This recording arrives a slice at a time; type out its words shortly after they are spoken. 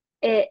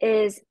It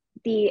is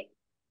the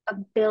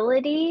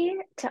ability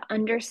to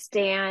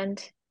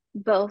understand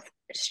both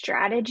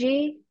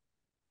strategy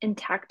and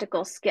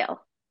tactical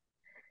skill.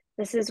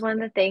 This is one of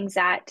the things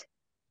that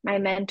my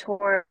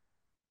mentor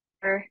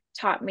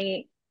taught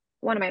me.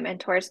 One of my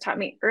mentors taught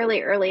me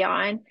early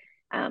on.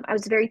 I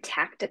was very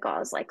tactical. I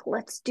was like,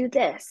 let's do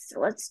this,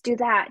 let's do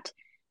that.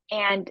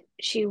 And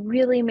she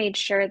really made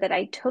sure that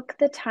I took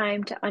the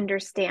time to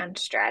understand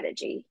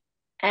strategy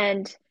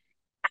and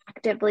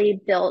actively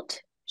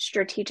built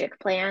strategic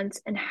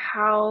plans and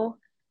how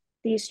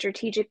these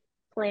strategic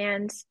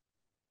plans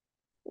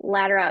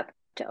ladder up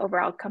to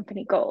overall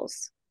company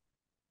goals,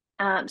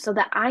 so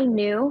that I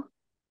knew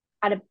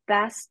how to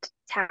best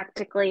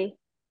tactically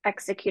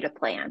execute a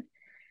plan.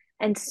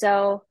 And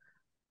so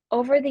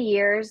over the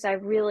years, I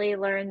really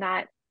learned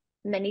that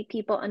many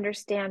people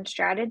understand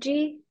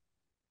strategy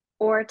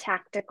or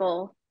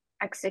tactical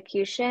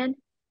execution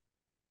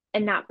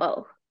and not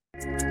both.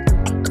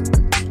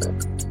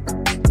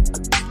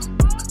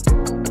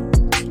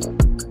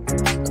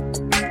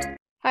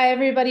 Hi,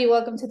 everybody.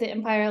 Welcome to the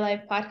Empire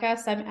Life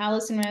podcast. I'm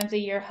Allison Ramsey,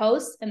 your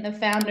host and the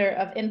founder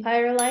of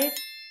Empire Life.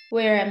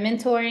 We're a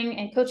mentoring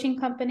and coaching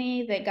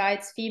company that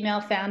guides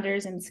female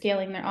founders in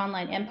scaling their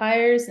online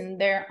empires, and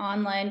they're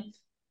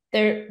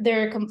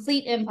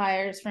complete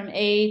empires from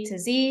A to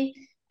Z.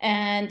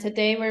 And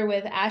today we're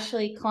with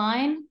Ashley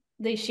Cline.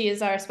 She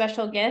is our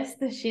special guest.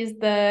 She's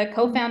the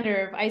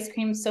co-founder of Ice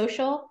Cream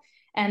Social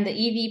and the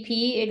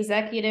EVP,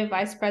 Executive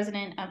Vice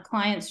President of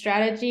Client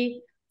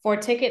Strategy for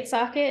Ticket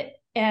Socket.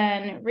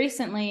 And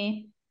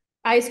recently,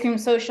 Ice Cream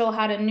Social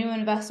had a new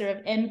investor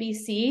of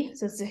NBC.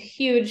 So it's a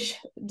huge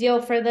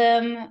deal for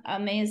them,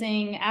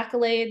 amazing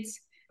accolades.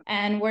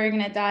 And we're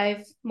going to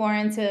dive more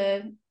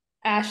into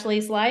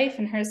Ashley's life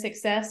and her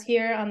success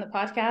here on the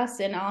podcast.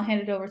 And I'll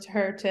hand it over to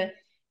her to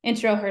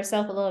intro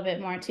herself a little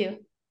bit more too.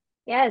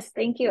 Yes,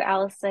 thank you,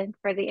 Allison,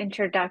 for the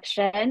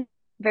introduction.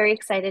 Very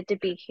excited to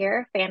be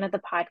here, fan of the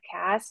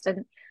podcast,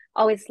 and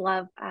always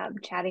love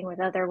chatting with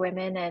other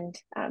women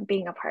and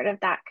being a part of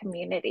that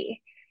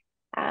community.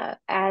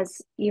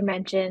 As you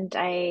mentioned,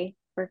 I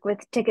work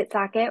with Ticket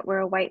Socket. We're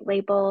a white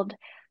labeled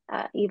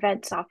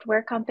event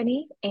software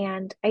company,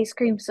 and Ice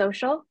Cream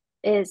Social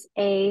is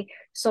a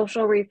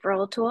social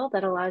referral tool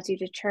that allows you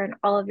to turn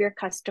all of your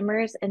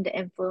customers into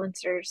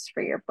influencers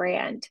for your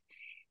brand.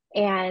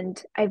 And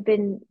I've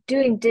been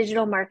doing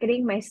digital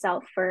marketing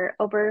myself for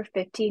over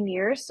 15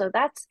 years. So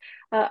that's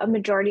a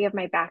majority of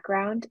my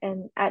background.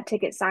 And at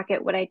Ticket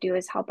Socket, what I do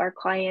is help our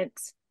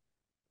clients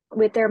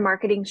with their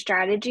marketing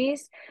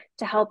strategies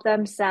to help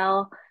them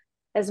sell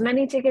as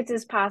many tickets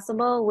as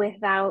possible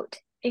without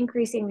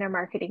increasing their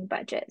marketing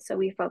budget. So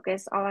we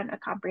focus on a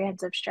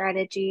comprehensive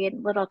strategy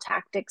and little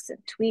tactics and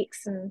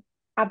tweaks and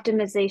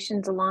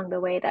optimizations along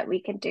the way that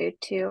we can do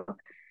to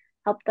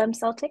help them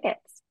sell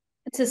tickets.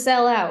 To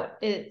sell out,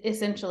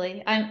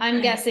 essentially.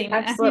 I'm guessing,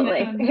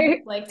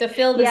 Absolutely. like to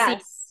fill the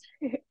seat.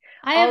 Yes,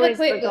 I have a always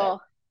the quick, goal.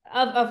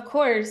 of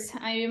course,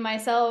 I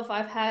myself,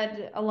 I've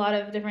had a lot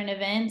of different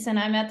events, and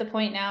I'm at the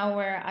point now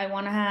where I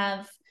want to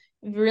have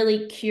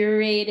really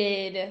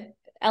curated,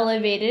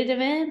 elevated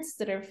events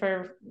that are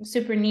for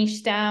super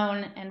niche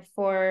down and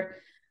for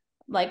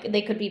like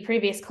they could be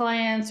previous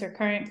clients or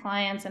current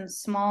clients and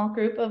small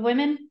group of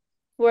women.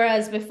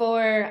 Whereas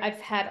before, I've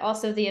had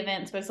also the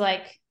events was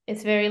like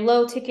it's very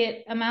low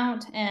ticket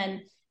amount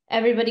and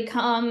everybody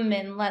come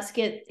and let's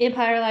get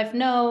Empire Life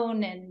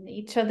known and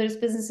each other's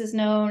businesses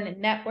known and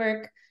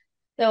network.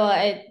 So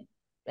I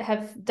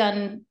have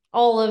done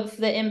all of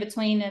the in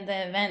between and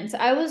the events.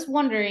 I was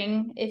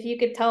wondering if you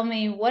could tell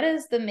me what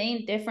is the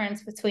main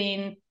difference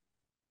between,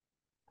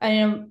 I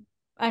know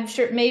I'm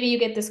sure maybe you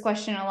get this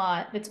question a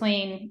lot,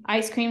 between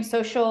Ice Cream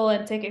Social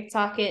and Ticket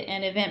Socket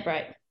and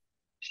Eventbrite.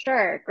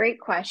 Sure, great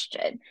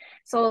question.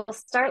 So we'll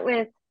start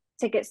with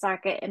Ticket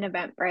Socket and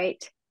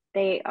Eventbrite.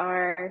 They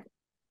are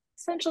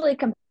essentially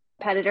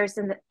competitors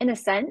in a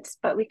sense,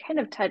 but we kind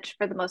of touch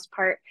for the most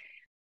part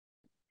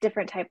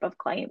different type of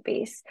client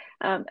base.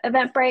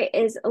 Eventbrite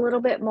is a little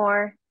bit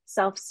more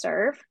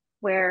self-serve,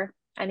 where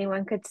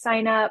anyone could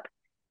sign up,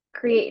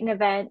 create an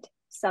event,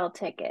 sell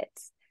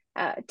tickets.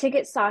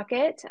 Ticket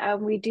Socket,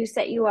 we do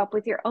set you up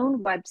with your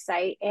own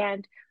website,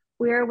 and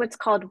we're what's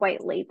called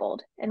white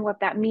labeled. And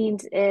what that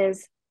means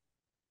is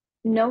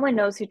no one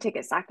knows who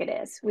Ticket Socket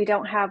is. We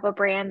don't have a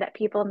brand that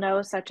people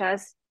know, such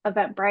as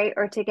Eventbrite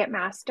or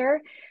Ticketmaster.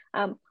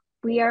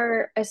 We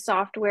are a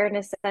software in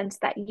a sense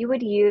that you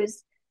would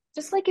use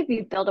just like if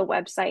you build a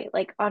website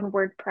like on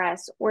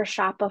WordPress or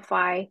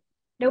Shopify.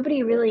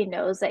 Nobody really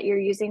knows that you're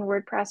using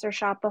WordPress or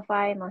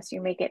Shopify unless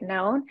you make it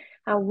known.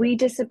 We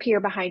disappear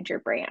behind your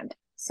brand.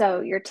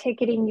 So your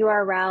ticketing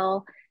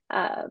URL,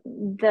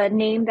 the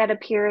name that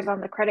appears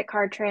on the credit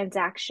card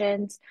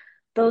transactions,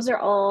 those are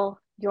all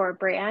your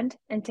brand,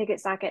 and Ticket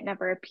Socket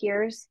never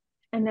appears.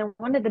 And then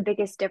one of the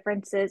biggest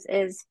differences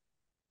is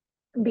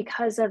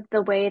because of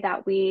the way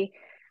that we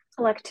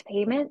collect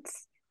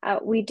payments,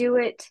 we do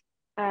it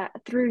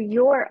through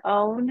your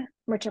own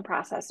merchant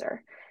processor.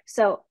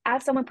 So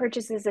as someone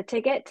purchases a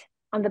ticket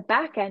on the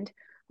back end,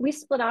 we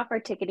split off our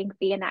ticketing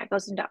fee and that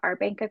goes into our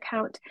bank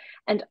account,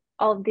 and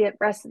all of the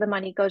rest of the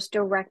money goes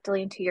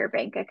directly into your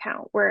bank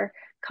account. Where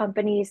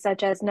companies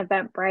such as an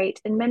Eventbrite,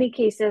 in many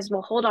cases,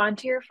 will hold on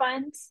to your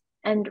funds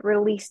and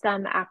release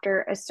them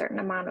after a certain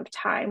amount of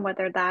time,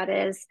 whether that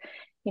is,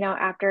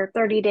 after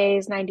 30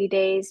 days, 90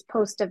 days,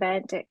 post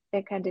event.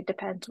 It kind of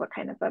depends what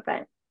kind of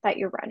event that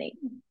you're running.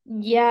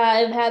 Yeah,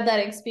 I've had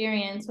that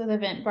experience with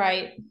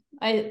Eventbrite.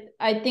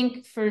 I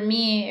think for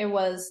me it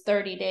was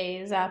 30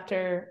 days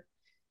after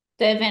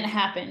the event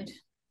happened.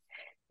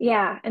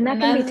 Yeah, and that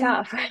And can be that's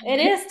tough. it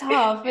is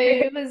tough.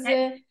 It was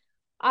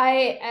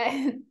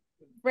I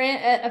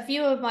ran a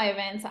few of my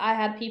events. I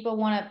had people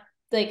want to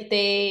like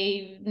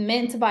they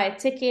meant to buy a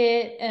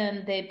ticket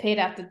and they paid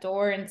at the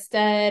door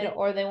instead,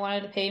 or they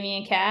wanted to pay me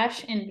in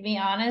cash. And to be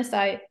honest,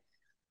 I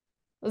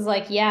was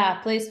like,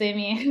 yeah, please pay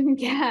me in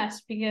cash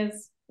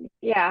because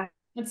Yeah,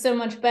 it's so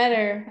much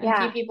better. A few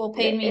yeah. people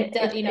paid It, me, it,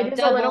 it is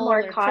a little double more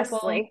or triple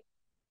costly.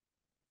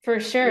 for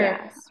sure.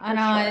 Yes, I for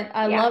know sure.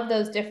 I Yeah. love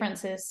those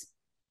differences.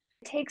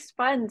 It takes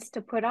funds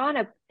to put on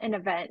an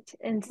event.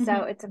 And so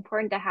Mhm. it's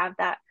important to have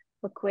that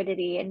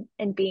liquidity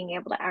and being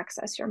able to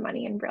access your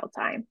money in real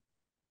time.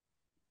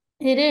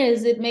 It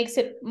is. It makes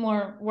it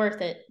more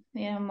worth it.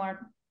 More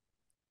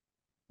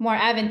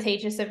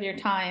advantageous of your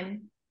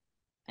time.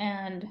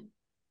 And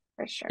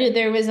For sure. dude,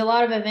 there was a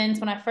lot of events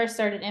when I first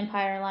started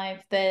Empire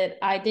Life that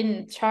I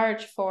didn't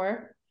charge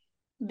for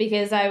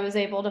because I was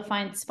able to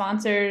find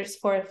sponsors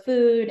for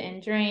food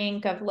and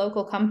drink of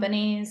local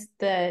companies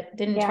that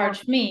didn't Yeah,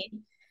 charge me.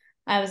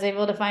 I was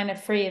able to find a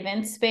free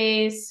event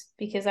space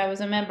because I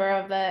was a member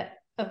of the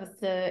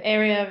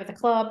area of the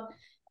club.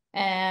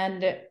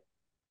 And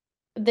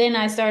then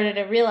I started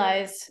to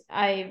realize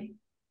I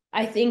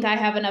think I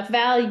have enough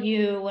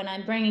value when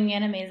I'm bringing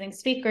in amazing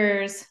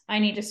speakers. I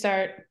need to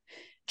start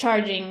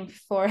charging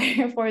for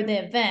for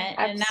the event.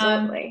 And now I'm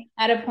absolutely.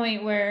 at a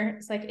point where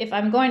it's like if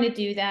I'm going to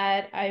do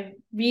that, I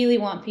really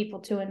want people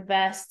to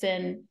invest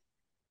and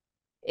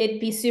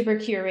it be super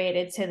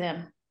curated to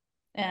them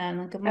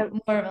and like Uh,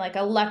 more of like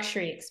a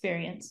luxury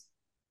experience.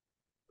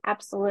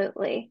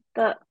 Absolutely.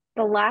 The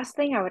last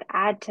thing I would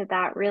add to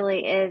that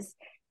really is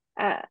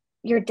uh,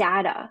 your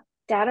data.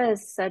 Data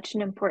is such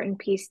an important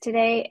piece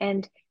today,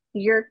 and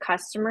your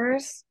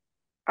customers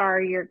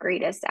are your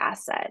greatest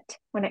asset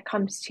when it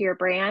comes to your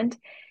brand.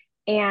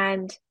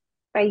 And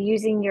by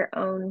using your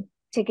own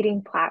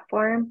ticketing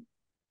platform,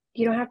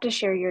 you don't have to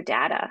share your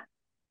data.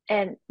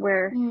 And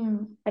where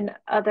Mm. in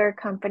other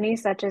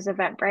companies such as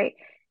Eventbrite,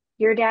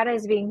 your data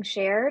is being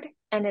shared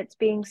and it's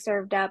being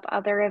served up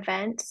other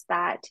events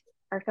that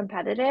are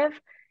competitive,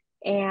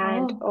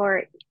 and Oh.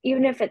 or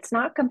even if it's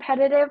not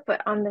competitive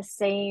but on the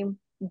same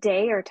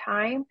day or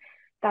time,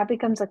 that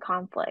becomes a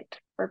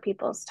conflict for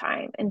people's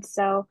time. And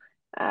so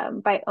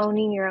by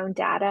owning your own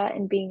data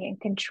and being in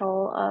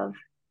control of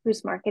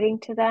who's marketing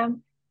to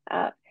them,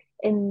 uh,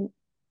 in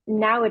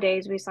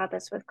nowadays we saw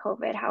this with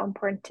COVID, how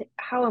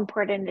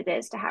important it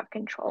is to have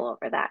control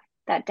over that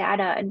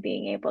data and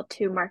being able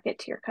to market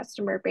to your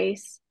customer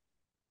base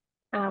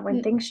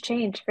when things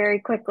change very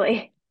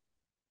quickly.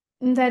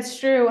 That's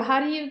true. How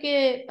do you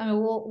get, I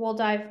mean, we'll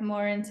dive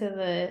more into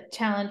the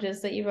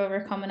challenges that you've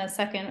overcome in a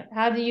second.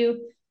 How do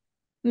you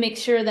make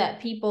sure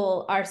that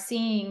people are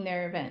seeing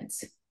their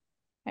events?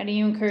 How do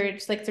you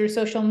encourage like through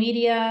social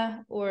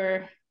media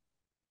or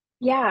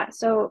Yeah,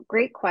 so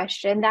great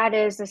question. That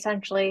is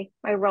essentially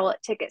my role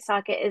at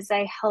TicketSocket is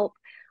I help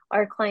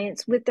our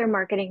clients with their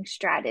marketing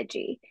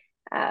strategy.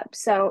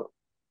 So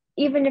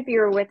even if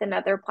you're with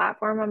another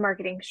platform, a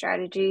marketing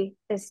strategy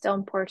is still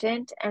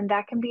important, and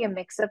that can be a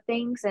mix of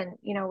things. And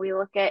we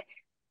look at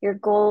your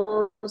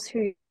goals,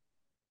 who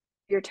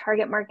your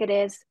target market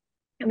is,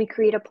 and we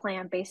create a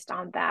plan based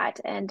on that.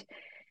 And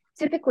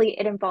typically,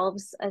 it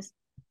involves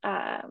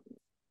uh,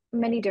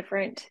 many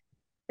different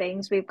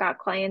things. We've got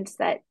clients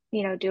that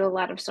do a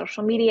lot of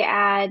social media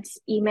ads,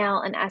 email,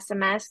 and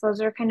SMS.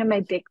 Those are kind of my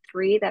big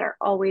three that are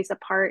always a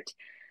part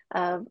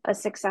of a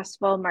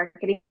successful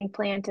marketing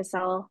plan to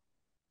sell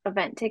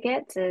event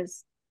tickets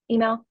is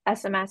email,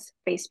 SMS,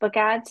 Facebook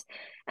ads.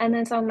 And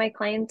then some of my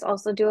clients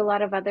also do a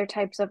lot of other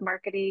types of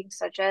marketing,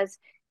 such as,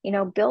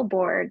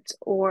 billboards,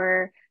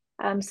 or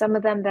some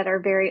of them that are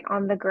very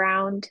on the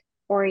ground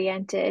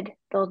oriented.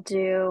 They'll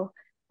do,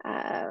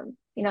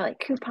 like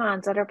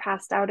coupons that are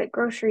passed out at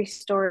grocery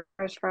stores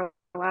for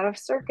a lot of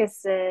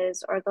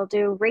circuses, or they'll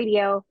do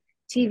radio,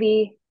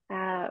 TV,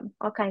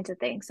 all kinds of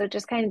things. So it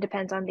just kind of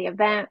depends on the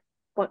event,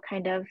 what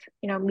kind of,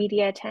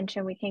 media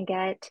attention we can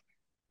get,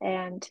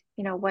 and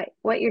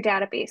what your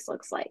database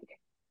looks like.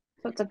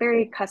 So it's a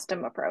very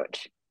custom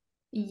approach.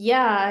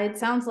 yeah, it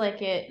sounds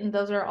like it. And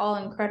those are all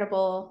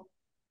incredible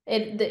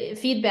the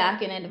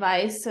feedback and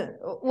advice.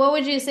 What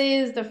would you say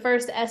is the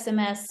first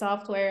SMS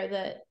software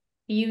that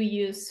you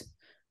use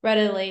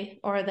readily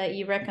or that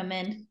you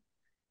recommend?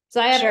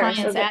 So I have Sure.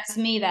 So clients ask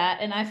me that,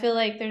 and I feel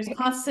like there's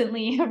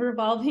constantly a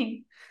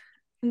revolving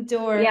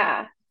door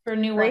yeah, for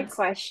new great ones.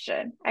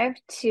 question. I have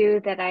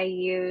two that I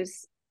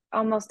use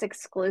almost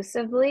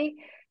exclusively.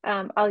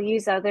 I'll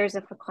use others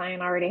if a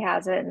client already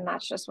has it and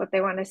that's just what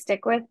they want to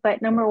stick with.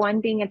 But number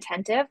one, being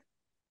attentive.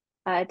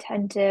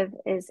 Attentive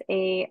is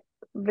a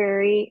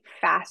very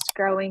fast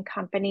growing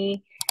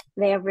company.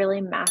 They have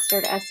really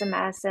mastered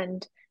SMS,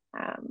 and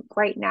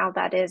right now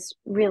that is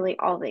really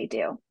all they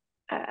do.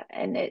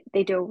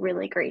 They do a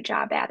really great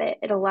job at it.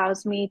 It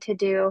allows me to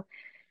do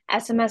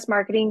SMS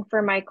marketing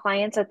for my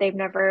clients that they've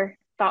never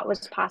thought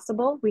was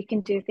possible. We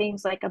can do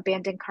things like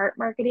abandoned cart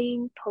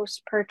marketing,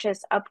 post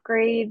purchase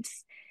upgrades,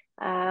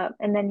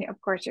 and then,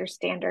 of course, your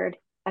standard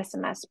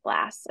SMS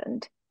blasts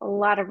and a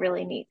lot of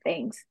really neat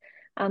things.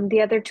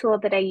 The other tool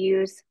that I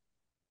use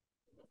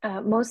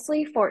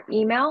mostly for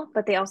email,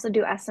 but they also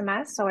do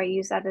SMS, so I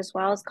use that as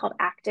well, is called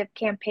Active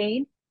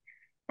Campaign,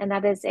 and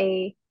that is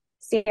a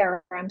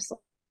CRM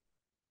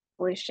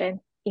solution,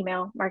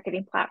 email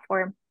marketing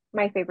platform,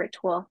 my favorite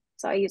tool.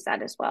 So I use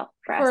that as well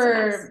for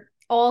SMS. For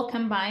all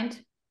combined,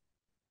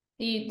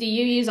 do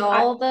you use I,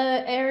 all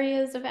the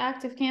areas of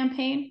Active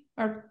Campaign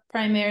or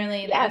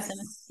primarily the SMS?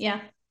 yes,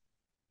 Yeah.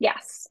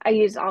 yes, I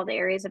use all the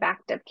areas of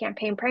Active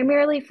Campaign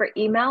primarily for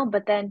email,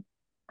 but then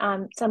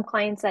some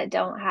clients that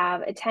don't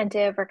have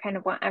attentive or kind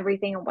of want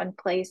everything in one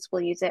place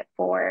will use it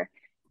for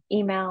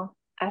email,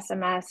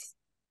 SMS,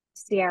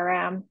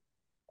 CRM,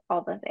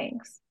 all the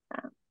things.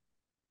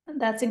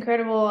 That's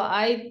incredible.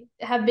 I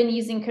have been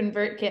using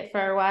ConvertKit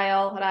for a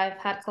while, but I've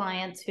had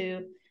clients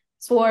who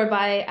swore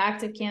by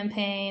Active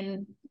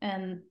Campaign,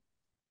 and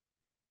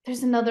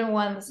there's another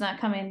one that's not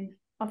coming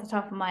off the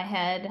top of my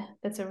head.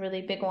 That's a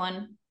really big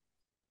one.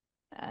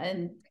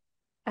 And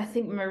I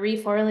think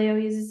Marie Forleo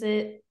uses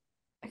it.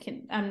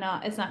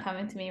 It's not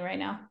coming to me right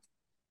now.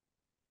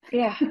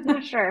 Yeah,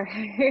 not sure.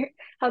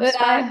 But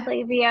HubSpot,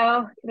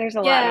 Klaviyo, there's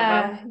a lot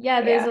of them.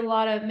 yeah, there's Yeah. a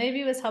lot of,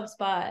 maybe it was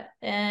HubSpot.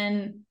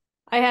 And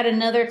I had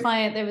another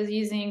client that was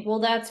using, well,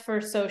 that's for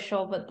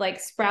social, but like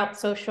Sprout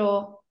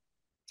Social.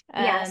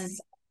 And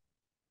Yes,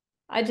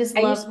 I just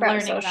I use love Sprout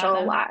learning about Social a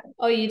them. lot.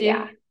 Oh, you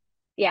Yeah. do?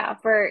 Yeah,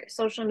 for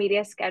social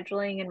media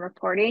scheduling and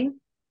reporting,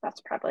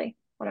 that's probably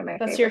one of my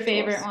That's your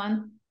favorite favorite tools.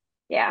 one?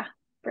 Yeah,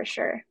 for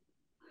sure.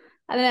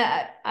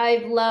 And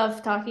I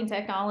love talking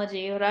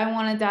technology, but I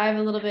want to dive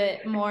a little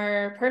bit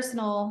more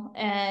personal,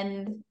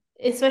 and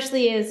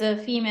especially as a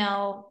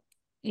female,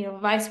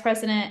 vice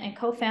president and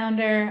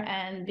co-founder,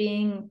 and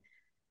being,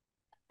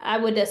 I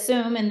would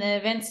assume, in the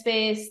event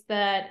space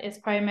that is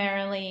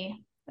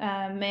primarily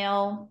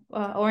male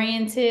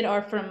oriented,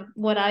 or from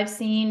what I've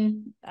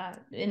seen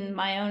in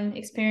my own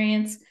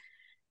experience.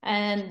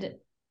 And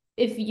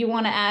if you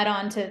want to add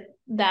on to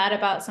that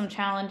about some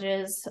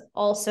challenges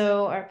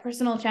also, or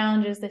personal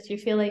challenges that you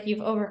feel like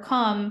you've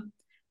overcome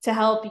to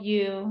help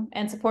you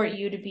and support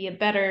you to be a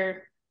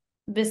better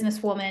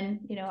businesswoman,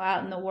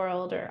 out in the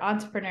world, or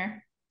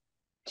entrepreneur.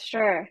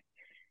 Sure.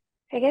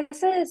 I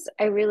guess as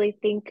I really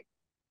think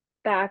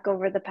back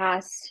over the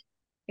past,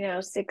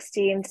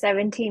 16,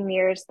 17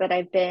 years that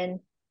I've been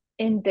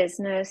in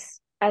business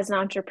as an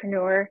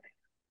entrepreneur,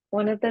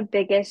 one of the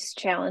biggest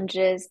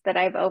challenges that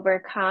I've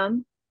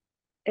overcome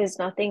is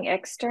nothing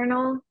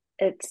external,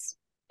 it's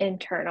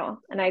internal.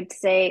 And I'd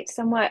say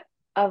somewhat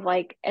of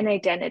like an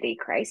identity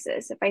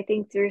crisis. If I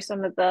think through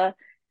some of the,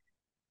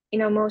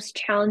 most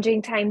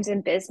challenging times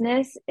in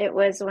business, it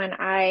was when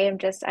I am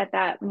just at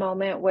that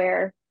moment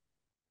where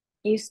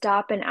you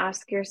stop and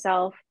ask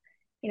yourself,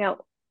 you know,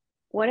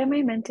 what am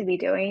I meant to be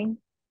doing?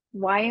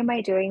 Why am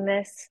I doing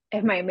this?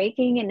 Am I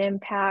making an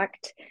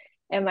impact?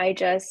 Am I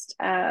just,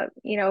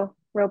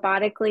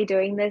 robotically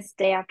doing this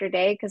day after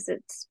day because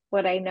it's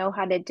what I know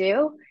how to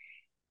do?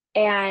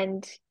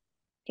 And,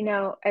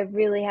 I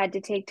really had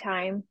to take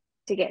time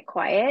to get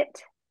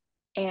quiet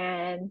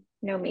and,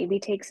 maybe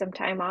take some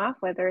time off,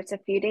 whether it's a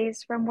few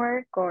days from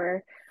work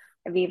or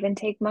I've even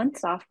take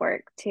months off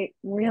work to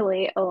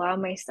really allow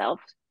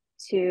myself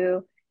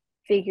to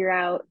figure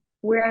out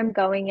where I'm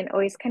going and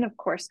always kind of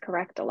course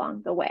correct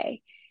along the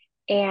way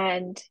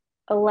and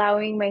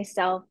allowing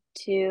myself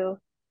to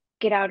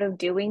get out of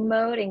doing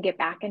mode and get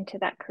back into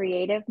that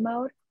creative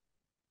mode.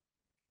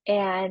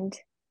 And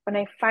when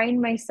I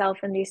find myself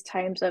in these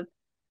times of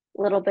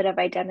a little bit of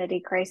identity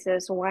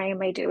crisis, why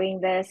am I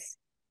doing this?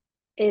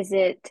 Is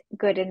it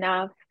good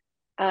enough?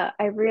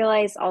 I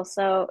realize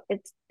also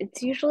it's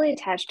usually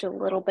attached to a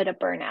little bit of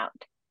burnout.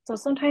 So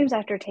sometimes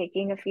after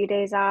taking a few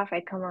days off,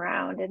 I come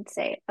around and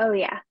say, "Oh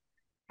yeah,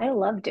 I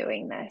love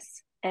doing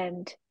this,"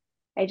 and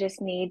I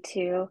just need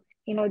to,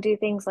 do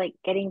things like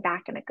getting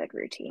back in a good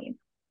routine.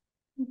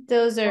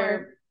 Those Or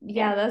are,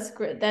 yeah, yeah, that's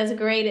great. That's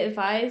great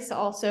advice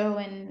also,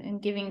 in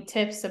giving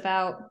tips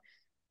about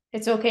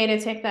it's okay to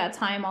take that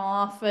time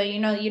off.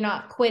 You're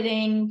not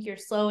quitting, you're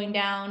slowing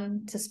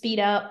down to speed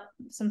up.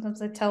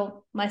 Sometimes I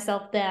tell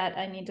myself that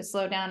I need to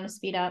slow down to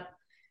speed up.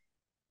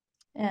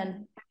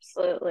 And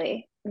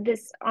absolutely.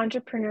 This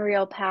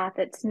entrepreneurial path,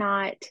 it's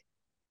not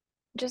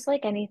just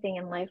like anything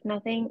in life,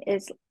 nothing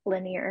is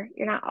linear.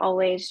 You're not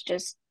always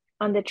just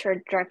on the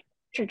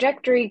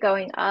trajectory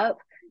going up.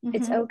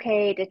 It's mm-hmm.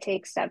 okay to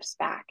take steps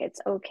back. It's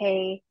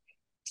okay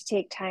to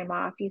take time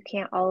off. You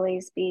can't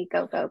always be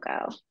go, go,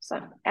 go. So,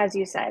 as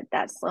you said,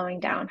 that slowing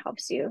down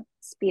helps you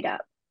speed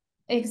up.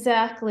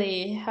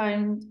 Exactly.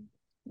 I'm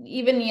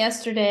even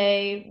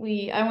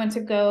yesterday I went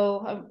to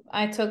go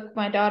I took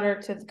my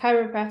daughter to the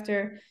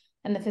chiropractor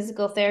and the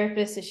physical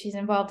therapist that she's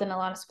involved in a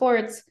lot of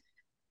sports.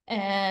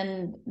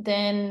 And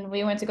then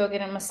we went to go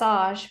get a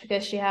massage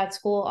because she had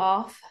school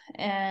off.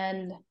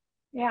 And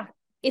Yeah.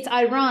 it's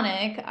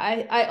ironic.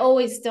 I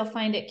always still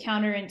find it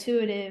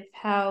counterintuitive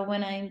how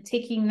when I'm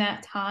taking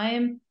that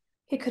time,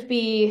 it could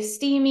be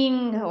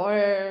steaming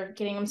or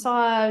getting a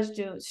massage,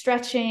 do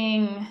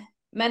stretching,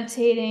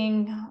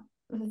 meditating,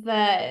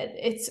 that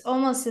it's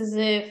almost as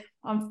if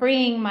I'm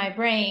freeing my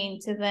brain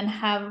to then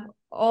have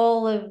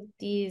all of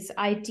these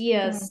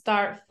ideas Mm.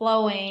 start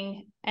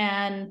flowing.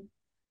 And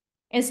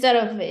instead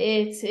of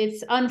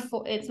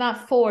it's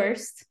not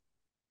forced,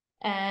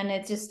 and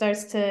it just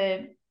starts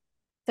to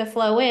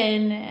flow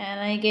in, and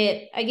I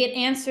get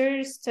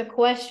answers to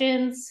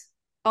questions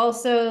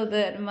also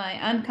that my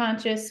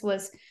unconscious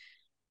was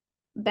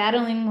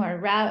battling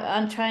or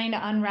I'm trying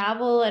to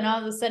unravel, and all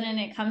of a sudden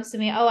it comes to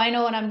me, oh, I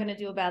know what I'm going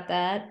to do about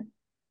that.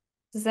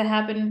 Does that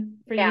happen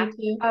for Yeah. you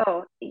too?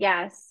 Oh,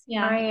 yes. I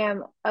Yeah.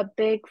 am a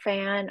big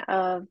fan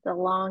of the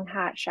long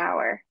hot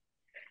shower.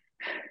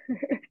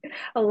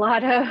 A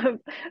lot of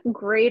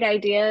great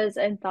ideas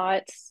and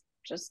thoughts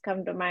just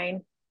come to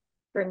mind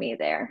for me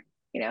there.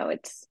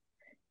 It's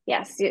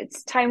yes,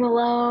 it's time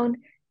alone,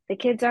 the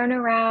kids aren't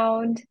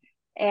around,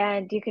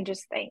 and you can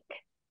just think.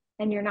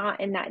 And you're not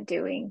in that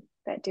doing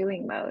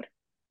mode.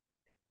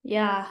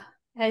 Yeah.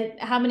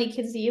 How many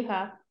kids do you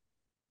have?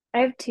 I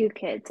have two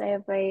kids. I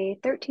have a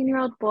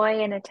 13-year-old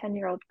boy and a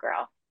 10-year-old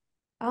girl.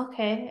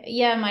 Okay.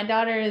 Yeah, my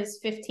daughter is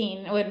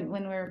 15 when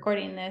we're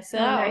recording this. Oh,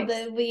 Oh,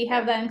 nice. we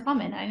have Yeah. that in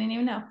common. I didn't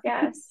even know.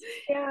 Yes.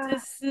 Yeah.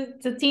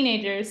 It's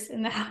teenagers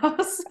in the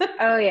house.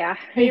 Oh, yeah.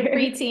 Or your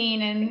preteen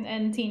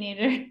and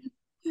teenager.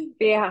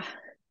 Yeah.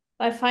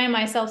 I find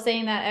myself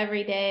saying that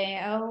every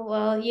day. Oh,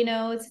 well,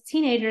 it's a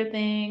teenager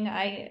thing,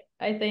 I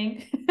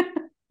think.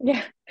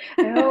 Yeah.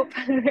 I hope.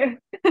 For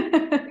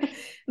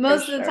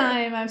Most of the sure.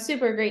 time I'm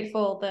super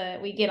grateful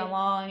that we get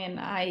along, and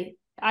I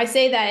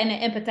say that in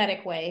an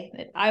empathetic way.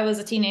 That I was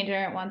a teenager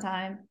at one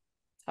time.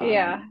 So I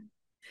Yeah,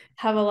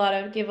 give a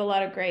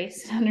lot of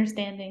grace and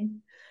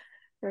understanding.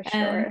 for And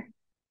sure.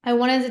 I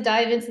wanted to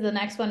dive into the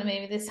next one, and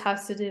maybe this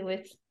has to do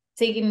with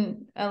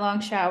taking a long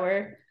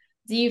shower.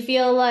 Do you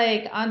feel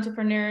like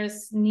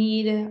entrepreneurs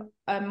need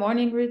a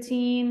morning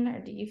routine, or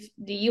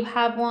do you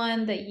have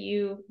one that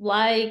you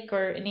like,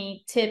 or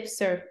any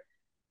tips or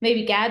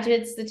maybe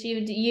gadgets that you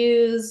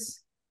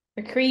use,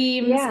 or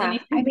creams, Yeah,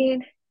 I anything?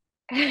 mean,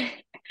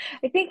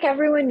 I think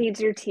everyone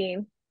needs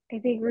routine. I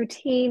think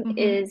routine Mm-hmm.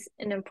 is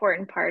an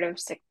important part of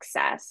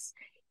success.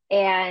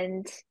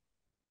 And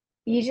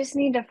you just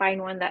need to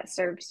find one that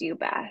serves you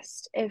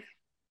best. If,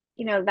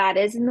 that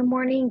is in the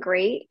morning,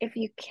 great. If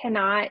you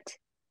cannot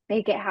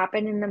make it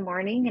happen in the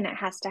morning and it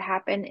has to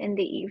happen in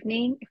the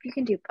evening, if you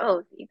can do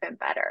both, even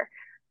better.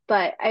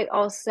 But I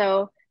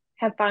also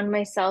have found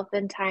myself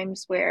in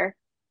times where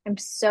I'm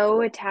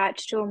so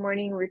attached to a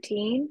morning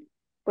routine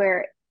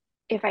where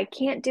if I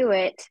can't do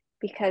it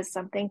because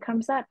something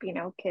comes up,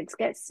 kids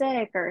get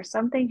sick or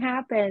something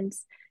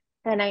happens,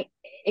 then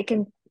it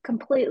can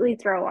completely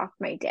throw off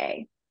my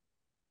day.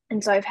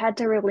 And so I've had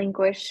to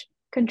relinquish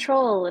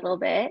control a little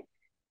bit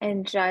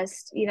and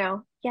just,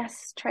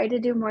 yes, try to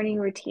do morning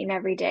routine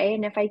every day.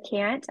 And if I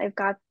can't, I've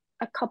got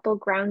a couple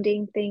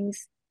grounding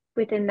things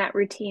within that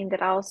routine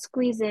that I'll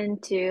squeeze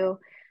into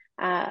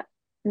uh,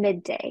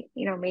 midday,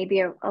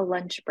 maybe a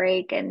lunch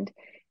break. And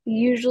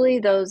usually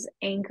those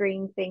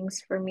anchoring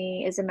things for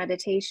me is a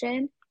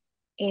meditation.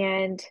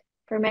 And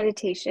for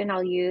meditation,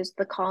 I'll use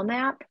the Calm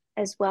app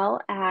as well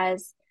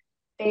as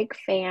big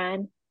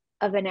fan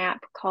of an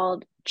app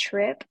called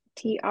Trip,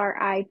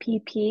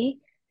 Tripp.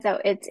 So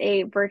it's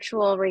a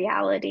virtual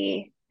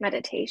reality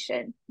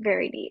meditation.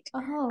 Very neat.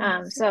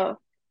 Oh, So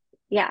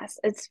yes,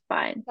 it's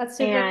fun. that's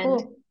super And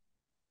cool.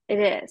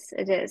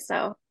 it is.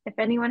 So if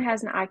anyone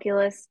has an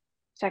Oculus,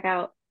 check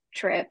out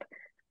Trip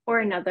or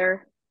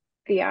another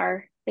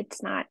VR.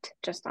 It's not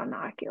just on the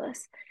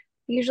Oculus.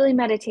 Usually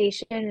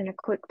meditation and a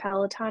quick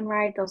Peloton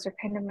ride, those are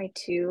kind of my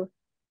two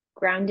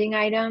grounding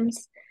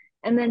items.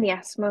 And then,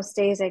 yes, most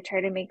days I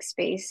try to make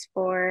space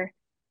for,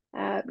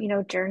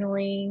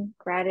 journaling,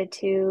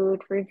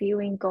 gratitude,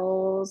 reviewing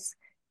goals,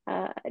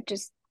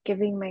 just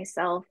giving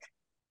myself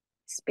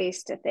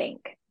space to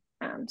think.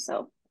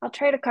 So I'll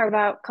try to carve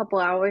out a couple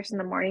hours in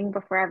the morning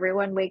before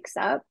everyone wakes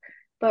up.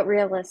 But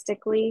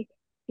realistically,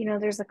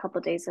 there's a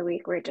couple days a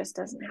week where it just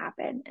doesn't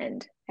happen.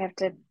 And I have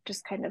to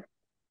just kind of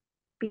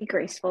be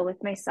graceful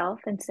with myself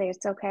and say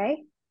it's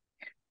okay.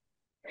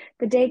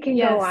 The day can go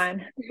Yes.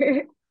 on.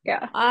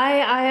 Yeah.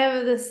 I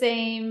have the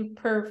same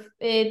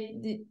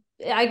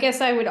I guess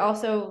I would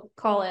also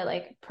call it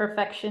like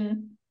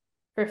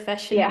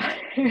Yeah.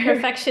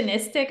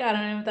 perfectionistic. I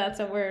don't know if that's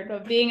a word,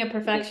 but being a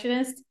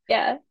perfectionist.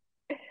 Yeah.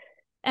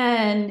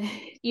 And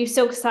you're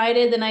so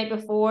excited the night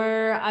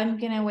before, I'm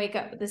gonna wake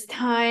up at this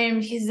time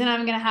because then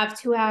I'm gonna have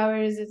 2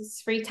 hours of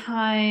free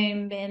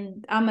time,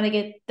 and I'm gonna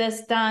get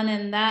this done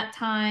in that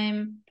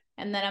time,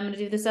 and then I'm gonna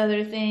do this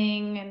other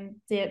thing, and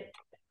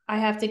I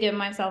have to give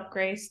myself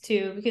grace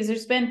too, because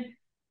there's been,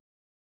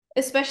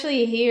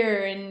 especially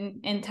here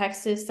in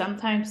Texas,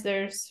 sometimes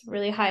there's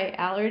really high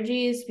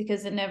allergies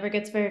because it never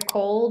gets very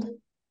cold.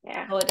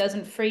 Yeah. So it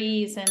doesn't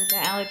freeze and the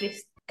allergy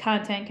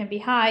content can be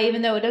high,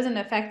 even though it doesn't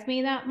affect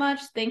me that much,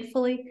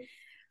 thankfully.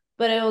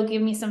 But it'll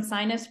give me some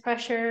sinus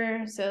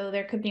pressure. So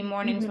there could be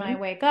mornings when I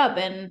Mm-hmm. wake up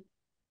and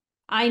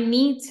I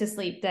need to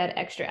sleep that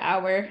extra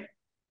hour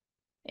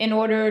in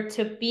order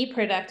to be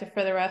productive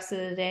for the rest of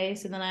the day.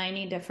 So then I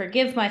need to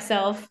forgive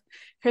myself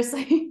for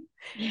sleep.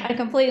 I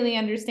completely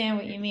understand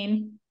what you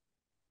mean.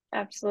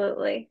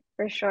 Absolutely.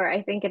 For sure.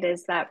 I think it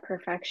is that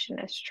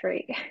perfectionist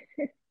trait.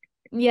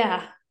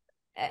 Yeah.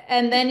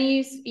 And then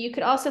you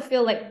could also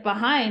feel like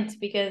behind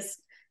because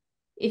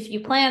if you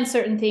plan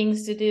certain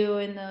things to do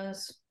in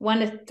those 1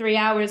 to 3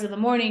 hours of the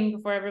morning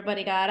before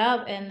everybody got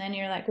up, and then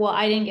you're like, well,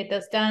 I didn't get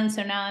this done,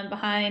 so now I'm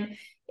behind.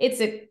 It's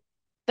a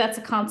that's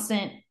a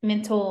constant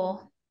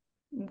mental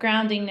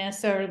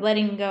groundingness or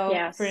letting go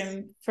Yes.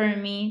 for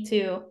me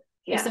too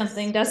if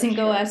something Yes, for doesn't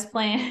go sure. as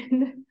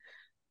planned.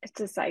 It's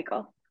a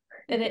cycle.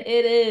 It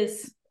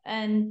is.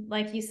 And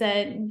like you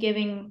said,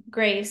 giving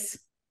grace.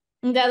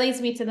 And that leads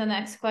me to the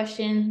next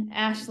question.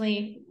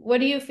 Ashley, what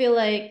do you feel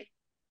like,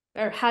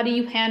 or how do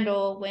you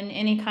handle when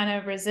any kind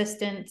of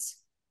resistance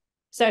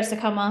starts to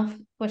come up,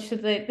 which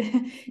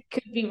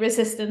could be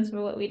resistance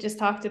for what we just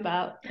talked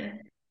about?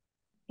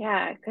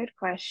 Yeah, good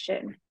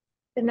question.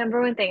 The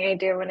number one thing I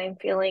do when I'm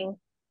feeling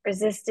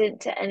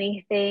resistant to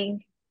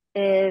anything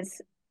is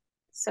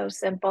so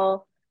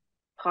simple.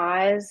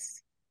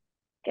 Pause,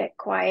 get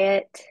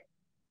quiet,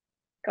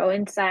 go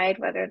inside,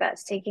 whether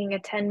that's taking a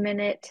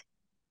 10-minute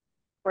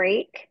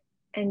break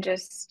and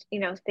just,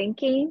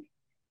 thinking,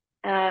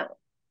 uh,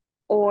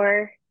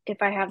 or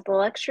if I have the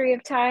luxury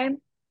of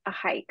time, a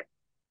hike.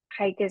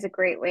 Hike is a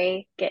great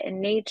way. Get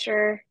in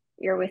nature,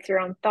 you're with your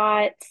own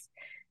thoughts.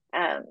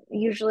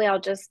 Usually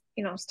I'll just,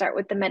 start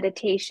with the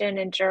meditation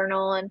and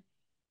journal and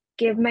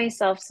give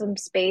myself some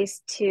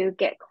space to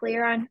get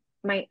clear on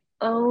my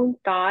own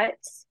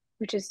thoughts,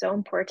 which is so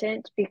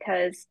important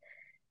because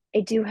I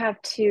do have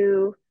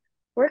to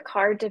work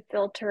hard to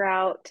filter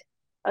out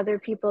other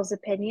people's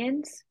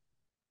opinions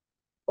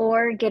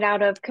or get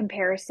out of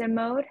comparison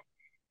mode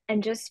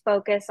and just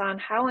focus on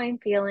how I'm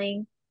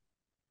feeling,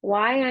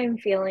 why I'm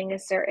feeling a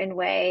certain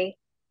way,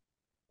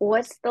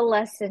 what's the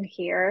lesson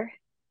here,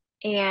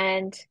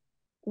 and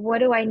what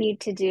do I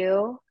need to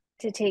do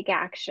to take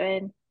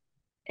action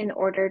in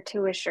order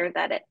to assure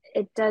that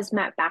it does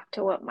map back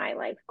to what my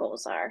life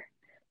goals are.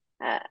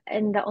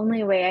 And the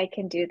only way I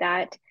can do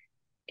that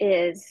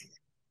is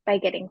by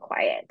getting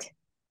quiet.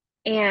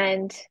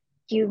 And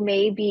you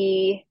may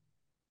be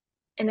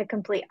in a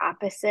complete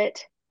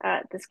opposite.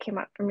 This came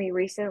up for me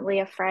recently,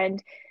 a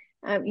friend.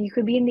 You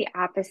could be in the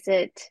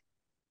opposite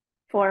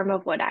form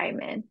of what I'm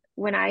in.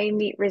 When I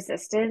meet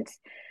resistance,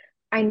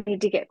 I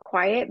need to get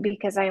quiet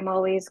because I'm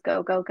always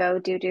go, go, go,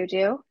 do, do,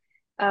 do.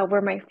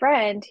 Where my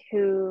friend,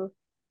 who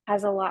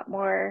has a lot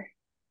more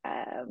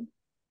um,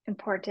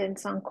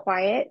 importance on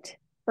quiet,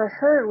 for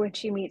her, when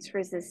she meets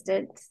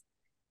resistance,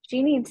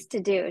 she needs to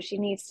do, she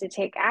needs to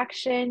take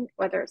action,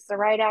 whether it's the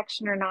right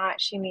action or not,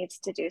 she needs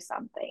to do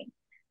something.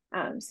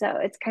 So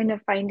it's kind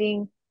of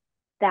finding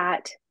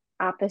that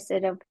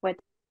opposite of what's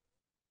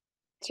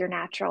your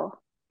natural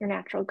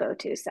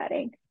go-to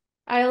setting.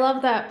 I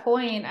love that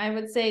point. I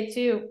would say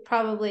too,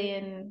 probably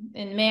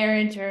in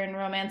marriage or in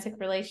romantic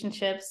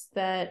relationships,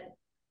 that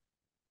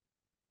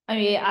I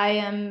mean, I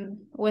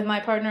am with my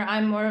partner,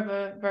 I'm more of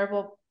a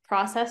verbal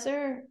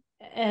processor,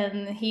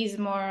 and he's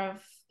more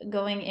of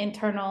going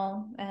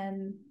internal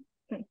and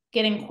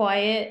getting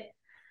quiet.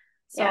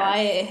 So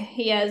Yes.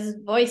 he has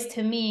voiced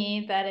to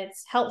me that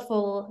it's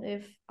helpful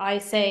if I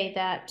say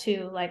that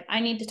too, like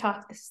I need to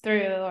talk this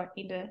through, or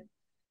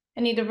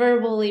I need to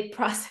verbally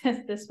process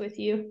this with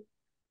you.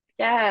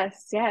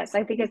 Yes, yes.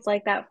 I think it's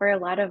like that for a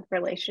lot of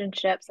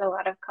relationships, a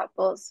lot of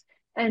couples.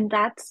 And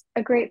that's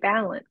a great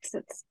balance.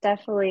 It's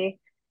definitely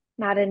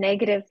not a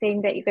negative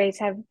thing that you guys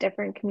have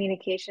different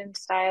communication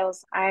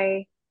styles.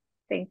 I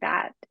think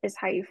that is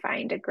how you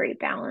find a great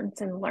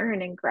balance and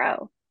learn and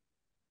grow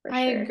for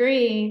I sure.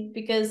 agree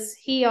because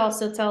he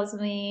also tells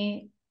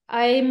me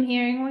I'm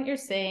hearing what you're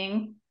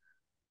saying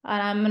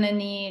and I'm going to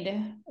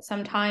need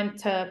some time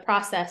to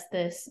process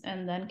this,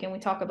 and then can we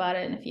talk about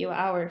it in a few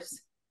hours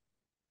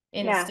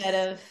instead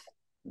Yes, of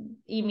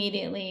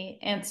immediately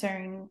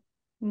answering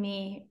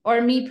me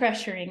or me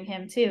pressuring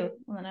him too.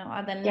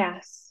 Then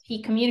yes,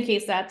 he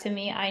communicates that to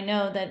me. I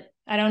know that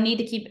I don't need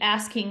to keep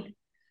asking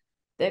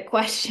the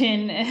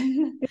question,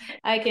 and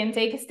I can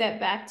take a step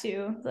back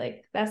to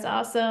like, that's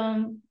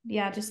awesome.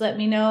 Yeah, just let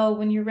me know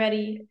when you're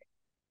ready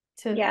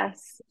to,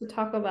 yes. to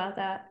talk about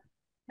that.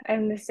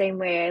 I'm the same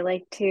way. I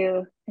like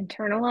to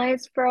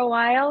internalize for a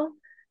while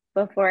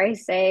before I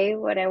say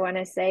what I want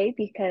to say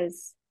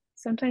because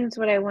sometimes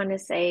what I want to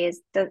say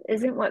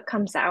isn't what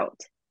comes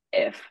out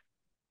if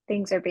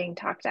things are being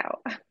talked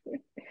out.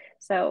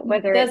 So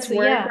whether That's it's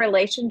work, yeah.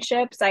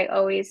 relationships, I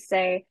always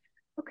say,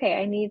 okay,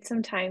 I need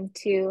some time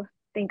to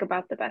think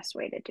about the best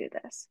way to do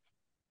this.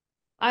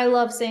 I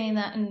love saying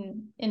that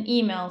in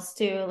emails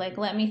too, like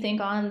let me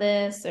think on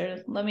this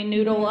or let me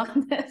noodle Hmm.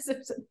 on this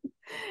or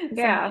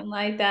Yeah, something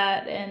like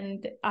that.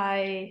 And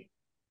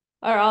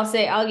or I'll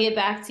say I'll get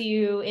back to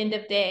you end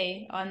of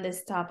day on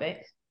this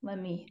topic. Let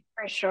me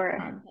for sure.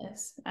 on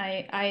this.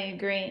 I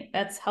agree.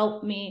 That's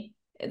helped me.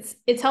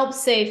 It's helped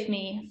save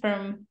me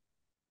from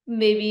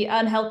maybe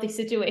unhealthy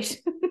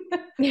situations.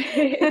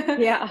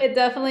 Yeah, It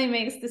definitely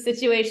makes the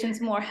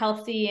situations more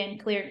healthy and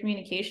clear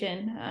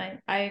communication.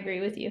 I agree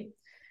with you.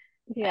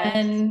 yes.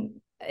 And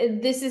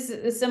this is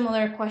a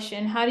similar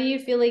question. How do you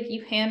feel like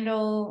you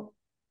handle,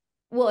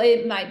 well,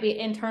 it might be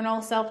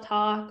internal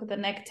self-talk, the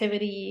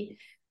negativity,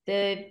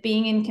 the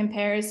being in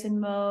comparison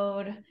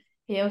mode,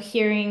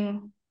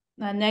 hearing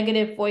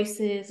negative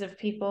voices of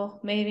people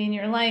maybe in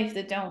your life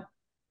that don't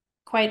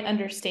quite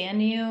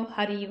understand you.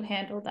 How do you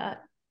handle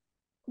that?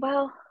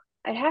 Well,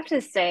 I'd have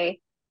to say,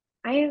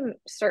 I am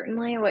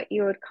certainly what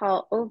you would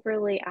call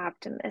overly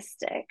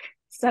optimistic.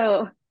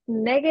 So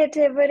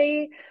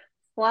negativity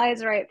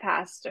flies right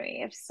past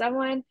me. If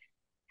someone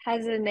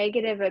has a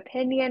negative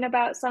opinion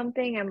about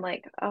something, I'm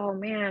like, oh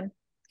man,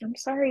 I'm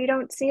sorry you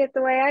don't see it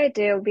the way I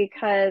do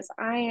because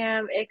I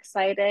am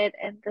excited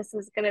and this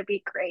is going to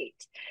be great.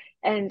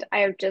 And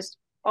I've just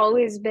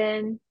always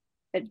been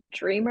a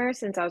dreamer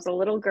since I was a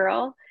little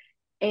girl.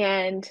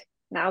 And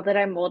now that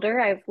I'm older,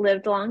 I've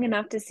lived long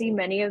enough to see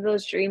many of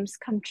those dreams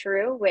come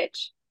true,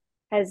 which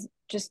has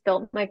just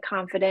built my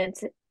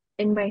confidence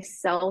in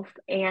myself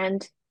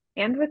and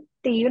with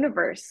the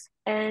universe.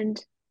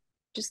 And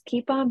just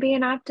keep on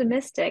being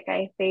optimistic.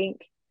 I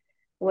think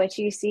what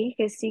you seek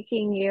is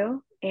seeking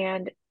you,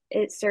 and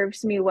it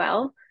serves me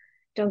well.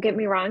 Don't get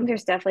me wrong,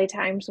 there's definitely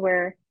times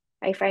where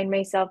I find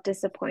myself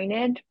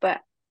disappointed,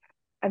 but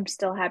I'm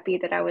still happy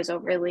that I was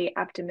overly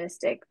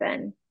optimistic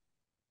than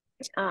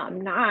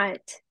not.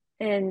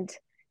 And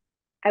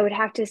I would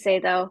have to say,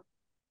 though,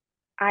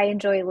 I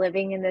enjoy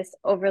living in this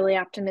overly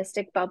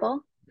optimistic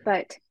bubble,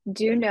 but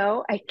do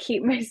know I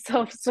keep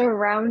myself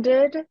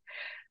surrounded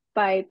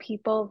by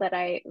people that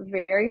I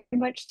very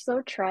much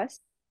so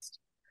trust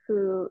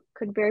who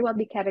could very well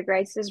be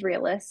categorized as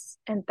realists,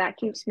 and that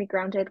keeps me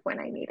grounded when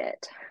I need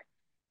it.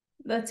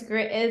 That's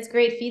great. It's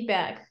great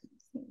feedback.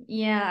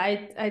 Yeah,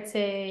 I'd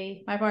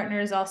say my partner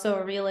is also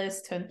a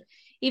realist, and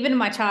even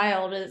my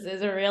child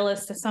is a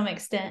realist to some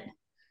extent.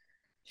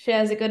 She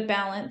has a good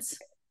balance.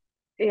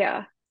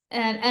 Yeah,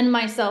 And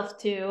myself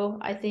too.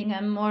 I think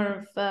I'm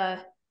more of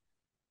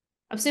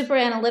I'm super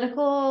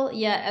analytical,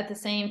 yet at the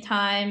same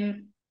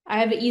time, I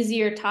have an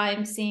easier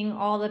time seeing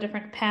all the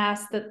different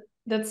paths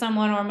that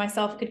someone or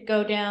myself could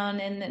go down.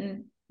 And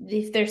then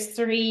if there's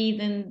three,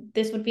 then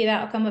this would be the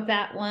outcome of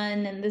that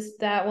one, and this,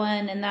 that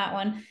one, and that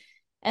one.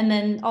 And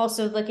then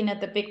also looking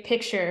at the big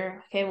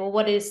picture. Okay, well,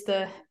 what is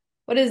the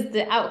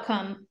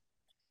outcome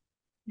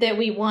that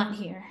we want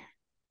here?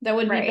 That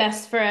would be right.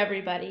 best for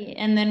everybody.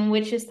 And then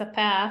which is the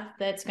path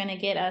that's going to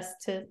get us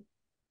to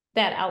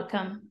that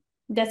outcome.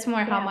 That's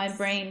more how my Yes,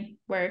 brain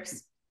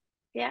works.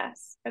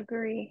 yes,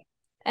 agree.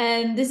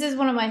 And this is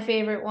one of my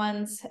favorite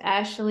ones,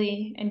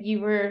 Ashley. And you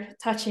were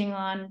touching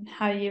on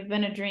how you've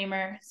been a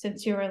dreamer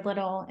since you were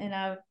little. And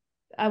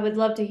I would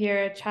love to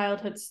hear a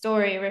childhood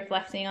story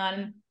reflecting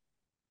on,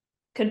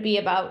 could be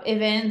about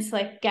events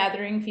like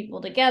gathering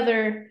people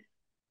together.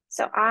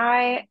 So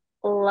I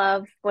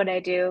love what I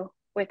do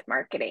with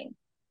marketing.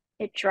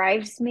 It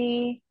drives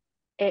me,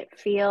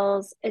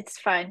 it's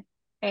fun.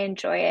 I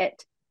enjoy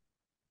it.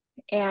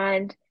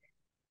 And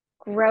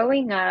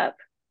growing up,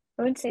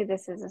 I wouldn't say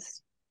this is a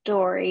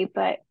story,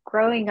 but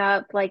growing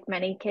up, like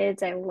many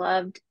kids, I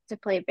loved to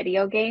play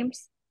video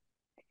games.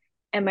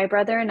 And my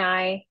brother and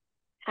I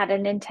had a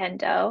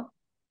Nintendo.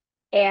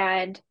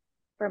 And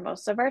for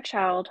most of our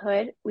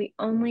childhood, we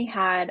only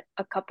had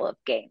a couple of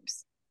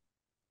games.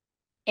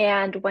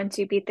 And once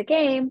you beat the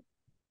game,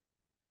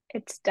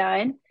 it's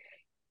done.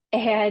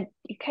 And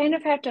you kind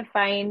of have to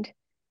find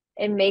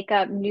and make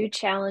up new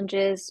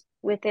challenges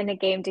within a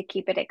game to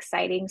keep it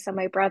exciting. So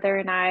my brother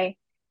and I,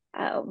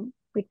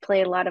 we'd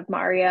play a lot of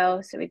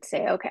Mario. So we'd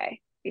say,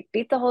 okay, we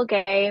beat the whole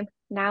game.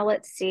 Now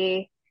let's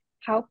see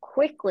how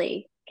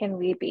quickly can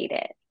we beat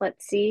it.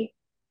 Let's see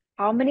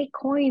how many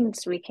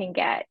coins we can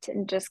get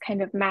and just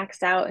kind of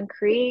max out and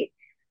create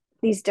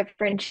these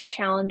different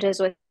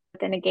challenges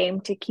within a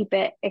game to keep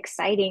it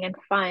exciting and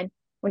fun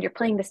when you're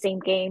playing the same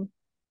game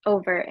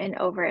over and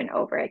over and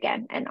over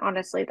again. And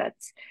honestly,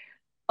 that's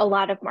a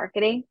lot of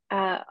marketing,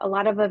 a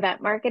lot of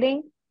event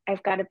marketing.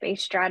 I've got a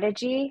base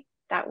strategy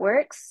that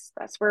works.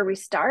 That's where we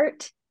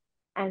start.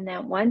 And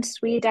then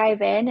once we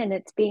dive in and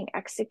it's being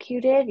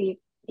executed,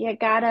 you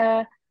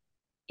gotta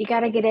you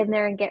gotta get in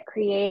there and get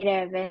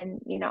creative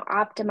and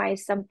optimize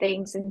some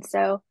things. And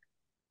so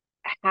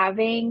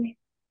having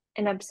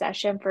an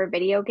obsession for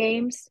video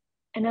games,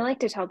 and I like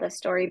to tell this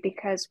story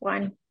because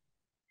one,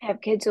 I have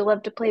kids who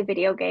love to play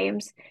video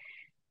games,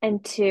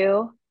 and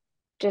two,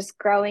 just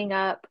growing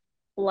up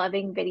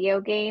loving video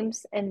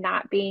games and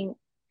not being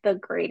the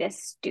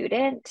greatest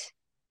student.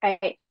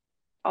 I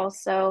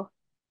also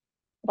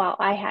well,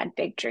 I had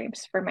big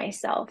dreams for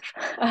myself.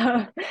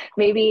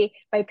 Maybe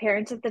my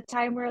parents at the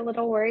time were a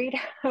little worried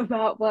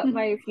about what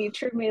my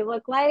future may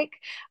look like.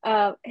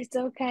 It's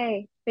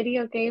okay.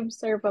 Video games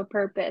serve a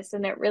purpose,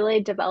 and it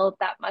really developed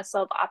that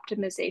muscle of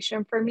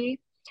optimization for me,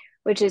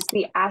 which is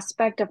the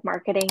aspect of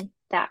marketing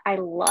that I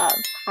love.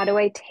 How do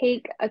I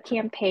take a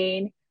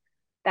campaign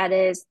that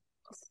is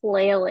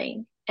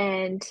flailing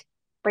and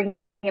bring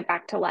it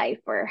back to life?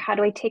 Or how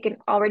do I take an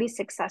already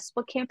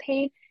successful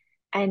campaign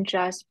and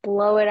just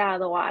blow it out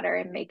of the water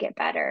and make it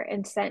better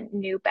and set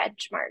new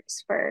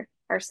benchmarks for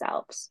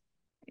ourselves?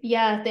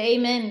 Yeah, the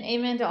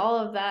amen to all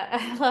of that.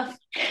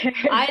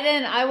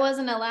 I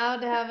wasn't allowed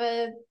to have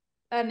a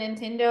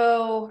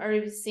Nintendo, or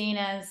it was seen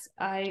as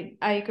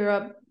I grew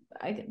up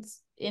I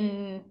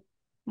in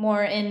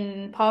more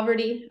in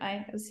poverty,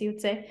 I as you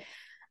would say.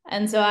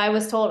 And so I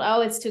was told,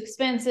 oh, it's too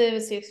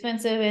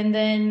expensive. And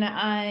then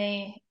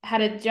I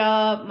had a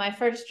job, my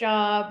first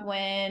job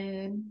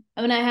when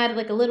I had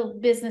like a little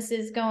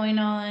businesses going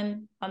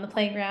on the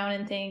playground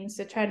and things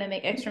to try to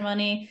make extra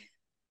money.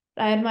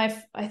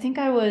 I think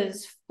I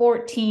was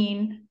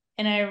 14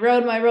 and I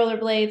rode my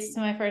rollerblades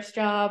to my first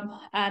job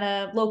at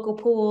a local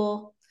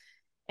pool.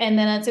 And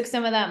then I took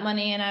some of that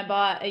money and I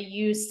bought a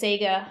used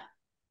Sega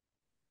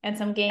and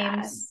some games.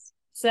 Yes.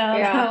 So that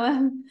Yeah.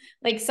 one,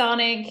 like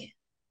Sonic.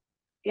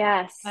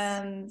 Yes.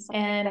 Sonic the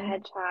And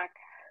Hedgehog.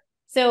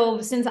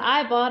 so since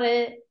I bought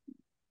it,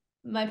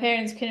 my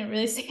parents couldn't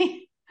really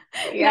say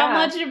not Yeah.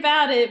 much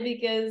about it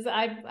because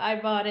I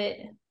bought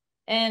it.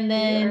 And You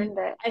then earned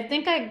it. I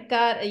think I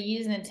got a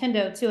used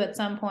Nintendo too at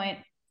some point.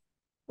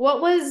 What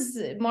was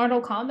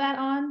Mortal Kombat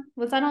on?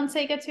 Was that on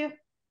Sega too?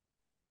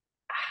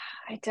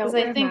 I Because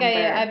don't I think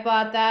I remember.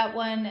 bought that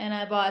one and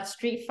I bought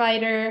Street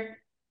Fighter,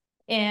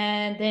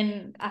 and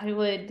then I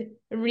would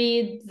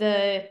read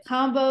the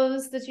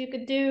combos that you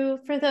could do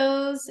for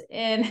those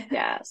and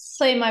Yes.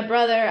 play my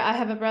brother. I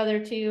have a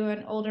brother too,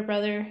 an older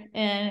brother,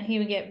 and he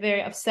would get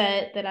very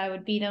upset that I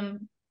would beat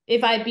him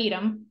if I beat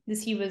him,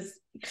 because he was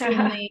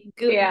extremely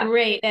Yeah.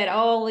 great at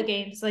all the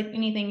games. Like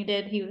anything he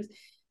did, he was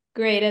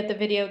great at the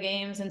video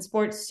games and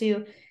sports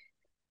too.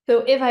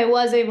 So if I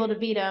was able to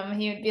beat him,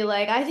 he would be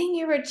like, "I think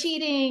you were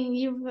cheating."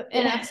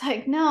 And I Yeah. was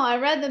like, "No, I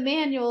read the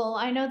manual.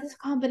 I know this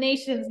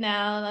combinations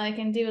now. I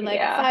can do like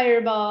a Yeah.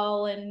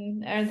 fireball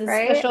and or the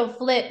Right? special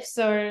flips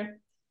or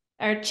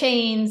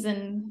chains."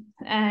 And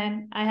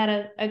I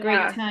had a great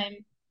Yeah.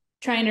 time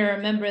trying to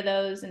remember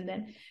those and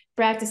then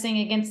practicing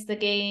against the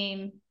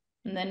game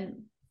and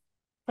then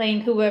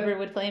playing whoever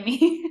would play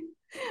me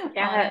on it.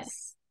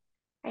 Yes.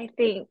 I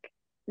think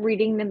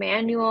reading the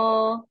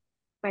manual,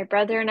 my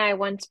brother and I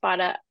once bought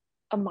a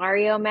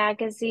Mario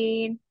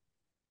magazine,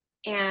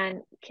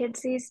 and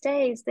kids these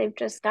days, they've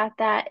just got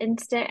that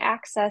instant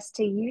access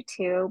to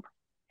YouTube,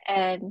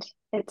 and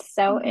it's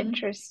so Mm-hmm.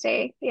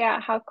 interesting.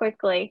 Yeah, how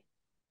quickly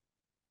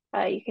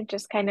you can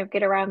just kind of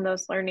get around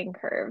those learning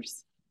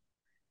curves.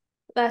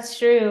 That's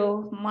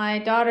true. My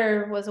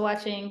daughter was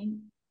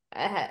watching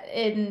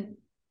in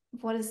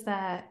what is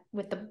that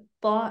with the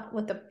bot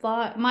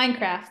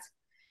Minecraft.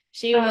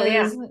 She Oh,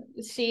 yeah.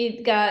 was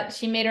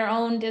she made her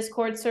own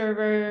Discord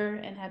server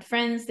and had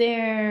friends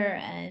there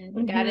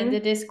and got Mm-hmm. into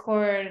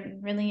Discord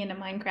and really into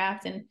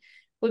Minecraft and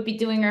would be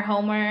doing her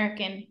homework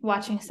and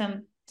watching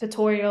some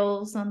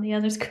tutorials on the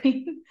other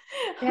screen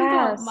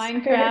about Yes.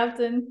 Minecraft,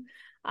 and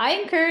I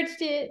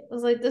encouraged it. I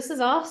was like, this is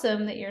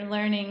awesome that you're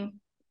learning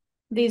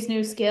these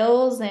new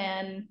skills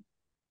and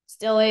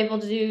still able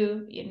to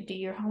do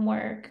your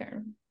homework.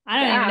 Or I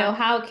don't even Yeah. know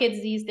how kids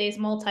these days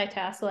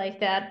multitask like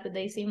that, but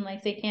they seem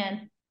like they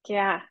can.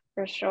 Yeah,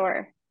 for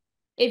sure.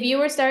 If you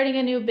were starting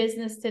a new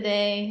business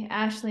today,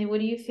 Ashley,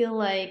 what do you feel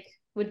like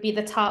would be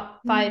the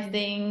top five Hmm.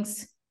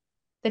 things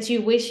that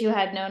you wish you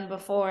had known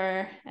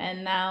before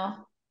and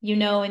now you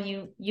know and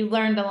you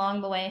learned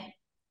along the way?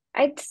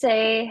 I'd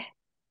say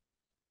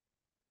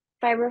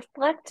if I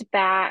reflect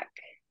back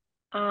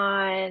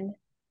on,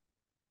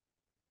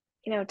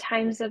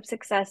 times of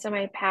success in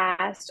my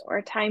past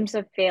or times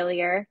of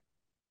failure,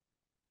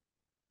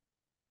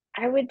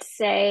 I would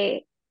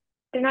say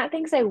they're not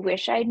things I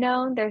wish I'd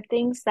known. They're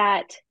things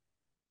that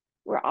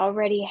were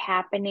already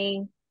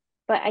happening,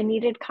 but I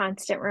needed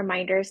constant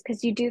reminders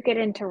because you do get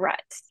into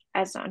ruts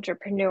as an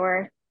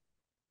entrepreneur.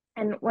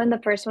 And one of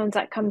the first ones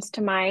that comes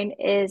to mind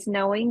is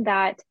knowing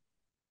that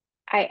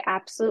I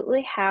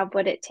absolutely have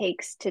what it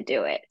takes to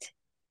do it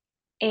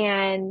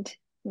and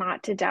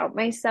not to doubt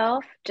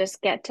myself, just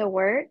get to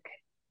work,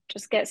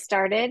 just get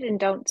started and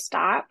don't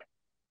stop,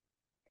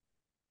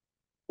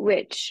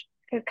 which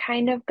could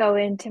kind of go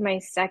into my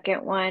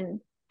second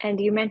one.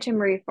 And you mentioned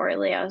Marie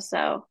Forleo,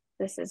 so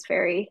this is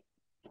very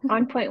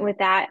on point with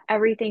that.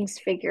 Everything's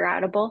figure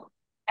outable. Oh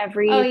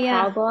Every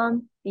yeah.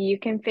 problem, you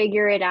can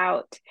figure it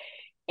out.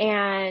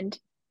 And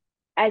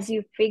as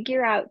you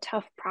figure out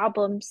tough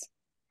problems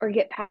or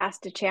get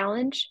past a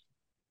challenge,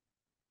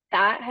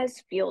 that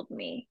has fueled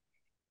me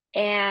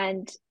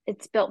and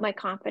it's built my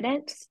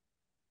confidence,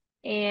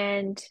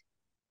 and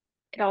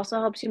it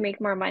also helps you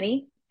make more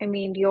money. I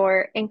mean,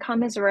 your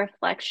income is a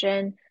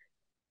reflection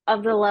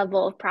of the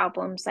level of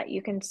problems that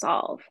you can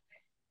solve.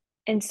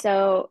 And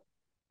so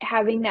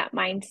having that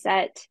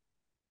mindset,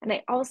 and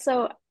I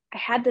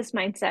had this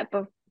mindset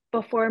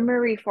before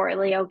Marie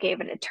Forleo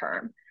gave it a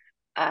term.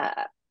 Uh,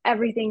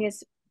 Everything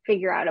is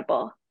figure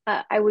outable.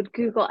 I would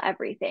Google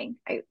everything.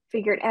 I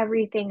figured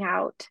everything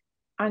out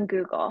on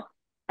Google.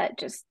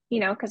 Just,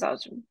 because I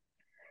was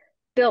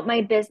built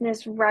my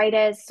business right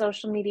as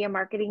social media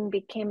marketing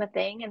became a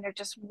thing, and there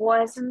just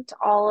wasn't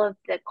all of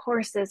the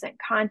courses and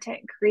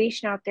content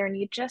creation out there, and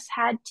you just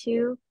had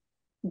to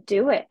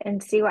do it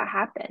and see what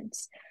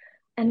happens.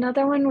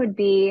 Another one would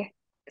be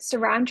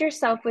surround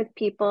yourself with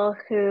people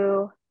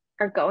who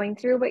are going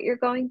through what you're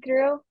going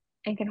through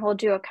and can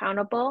hold you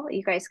accountable.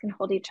 You guys can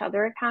hold each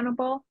other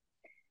accountable.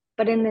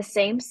 But in the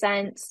same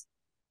sense,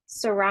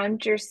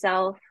 surround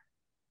yourself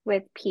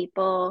with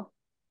people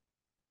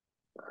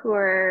who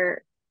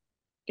are,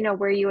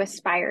 where you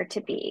aspire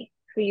to be,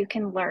 who you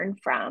can learn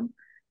from,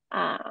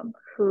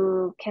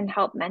 who can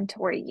help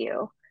mentor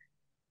you.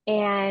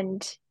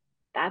 And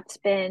that's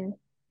been,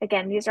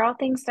 again, these are all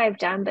things that I've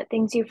done, but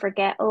things you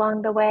forget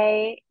along the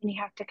way and you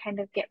have to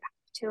kind of get back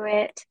to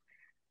it.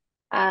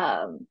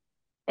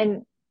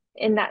 And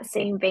in that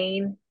same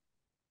vein,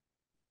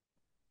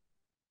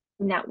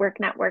 network,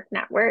 network,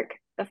 network.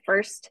 The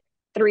first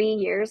 3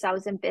 years I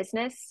was in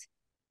business,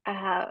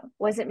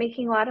 wasn't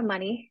making a lot of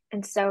money.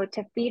 And so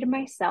to feed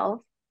myself,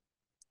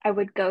 I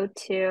would go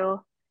to,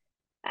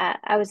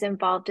 I was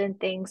involved in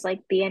things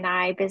like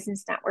BNI,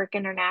 Business Network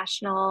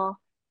International,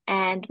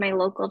 and my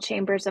local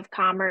chambers of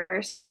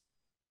commerce.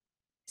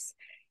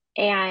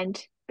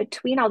 And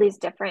between all these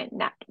different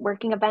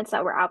networking events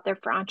that were out there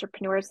for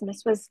entrepreneurs, and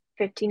this was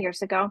 15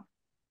 years ago,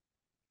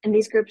 and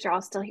these groups are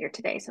all still here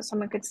today. So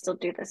someone could still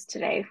do this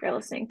today if you're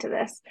listening to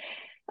this.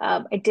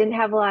 I didn't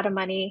have a lot of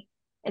money.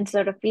 And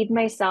so to feed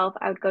myself,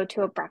 I would go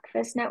to a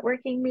breakfast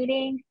networking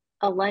meeting,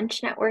 a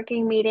lunch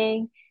networking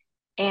meeting,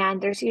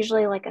 and there's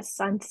usually like a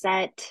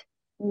sunset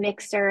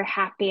mixer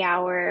happy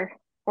hour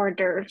hors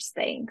d'oeuvres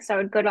thing. So I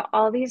would go to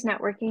all these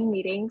networking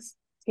meetings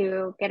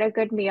to get a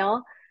good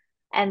meal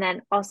and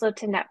then also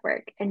to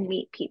network and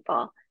meet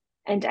people.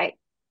 And I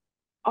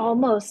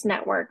almost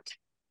networked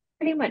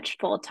pretty much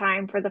full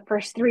time for the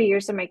first 3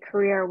 years of my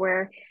career,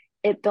 where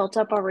it built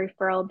up a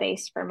referral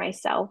base for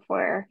myself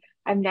where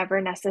I've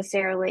never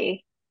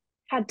necessarily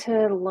had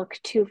to look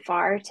too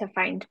far to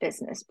find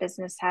business.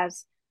 Business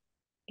has,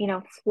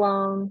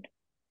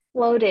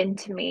 flowed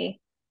into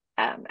me,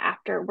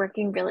 after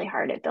working really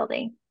hard at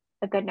building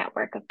a good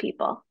network of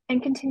people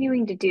and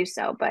continuing to do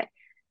so, but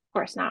of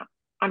course not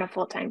on a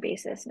full-time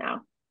basis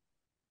now.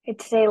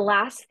 I'd say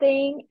last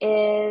thing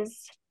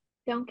is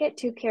don't get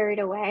too carried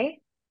away.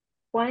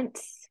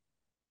 Once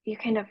you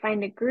kind of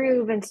find a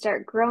groove and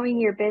start growing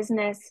your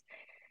business,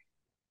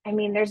 I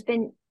mean, there's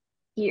been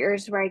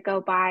years where I go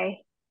by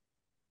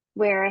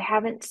where I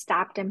haven't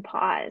stopped and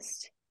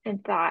paused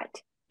and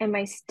thought, am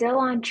I still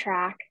on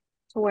track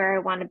to where I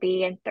want to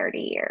be in 30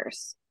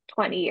 years,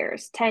 20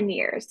 years, 10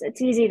 years?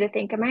 It's easy to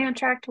think, am I on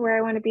track to where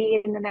I want to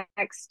be in the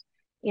next,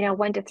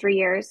 1 to 3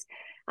 years?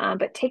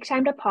 But take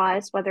time to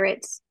pause, whether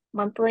it's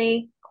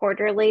monthly,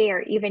 quarterly,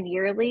 or even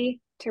yearly,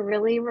 to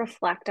really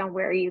reflect on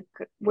where you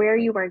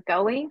are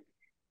going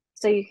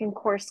so you can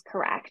course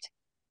correct.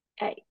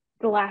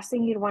 The last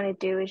thing you'd want to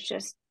do is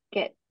just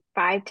get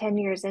 5, 10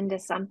 years into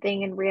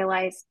something and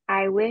realize,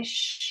 I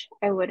wish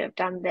I would have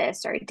done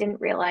this, or I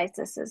didn't realize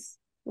this is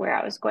where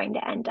I was going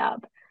to end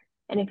up.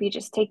 And if you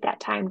just take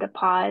that time to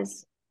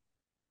pause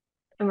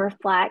and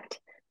reflect,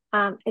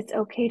 it's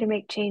okay to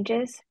make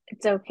changes.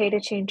 It's okay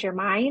to change your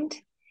mind.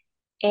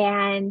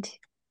 And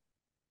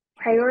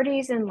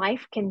priorities in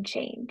life can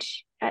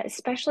change,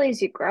 especially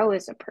as you grow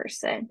as a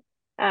person.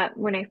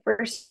 When I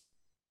first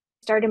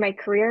started my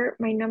career,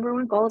 my number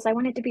one goal is I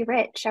wanted to be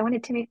rich. I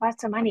wanted to make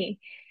lots of money.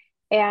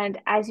 And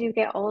as you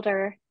get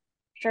older,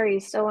 sure, you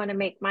still want to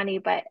make money,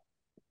 but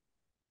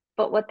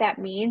what that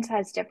means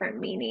has different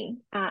meaning.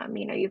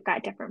 You've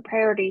got different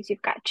priorities.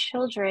 You've got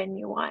children.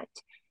 You want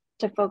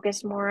to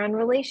focus more on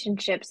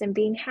relationships and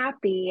being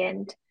happy.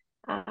 And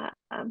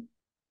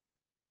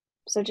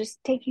so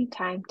just taking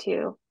time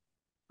to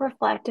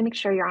reflect and make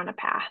sure you're on a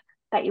path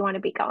that you want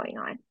to be going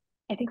on.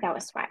 I think that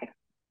was 5.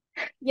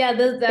 Yeah,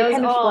 that They was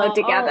kind of flowed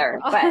together,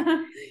 all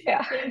but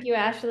yeah. Thank you,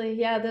 Ashley.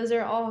 Yeah, those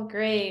are all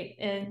great,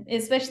 and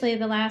especially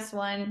the last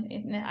one.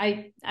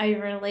 I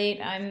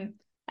relate. I'm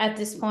at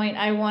this point.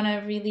 I want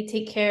to really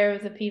take care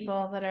of the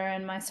people that are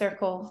in my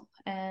circle,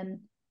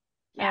 and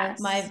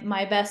Yes.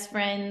 my best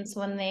friends,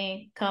 when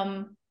they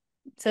come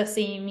to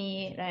see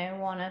me, I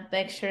want to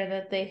make sure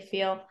that they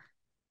feel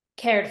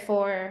cared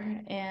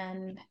for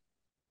and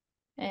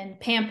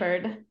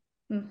pampered.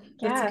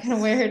 That's kind of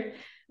Yes. weird.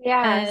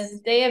 And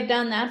Yes. they have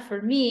done that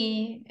for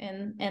me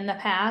in the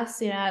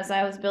past, as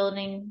I was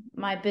building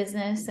my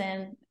business,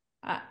 and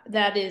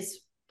that is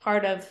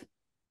part of,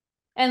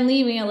 and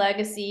leaving a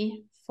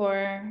legacy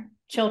for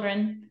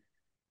children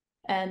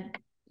and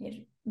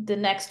the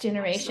next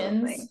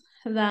generations. Absolutely.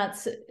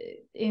 That's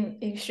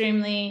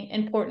extremely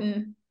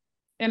important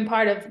and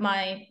part of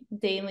my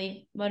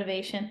daily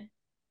motivation.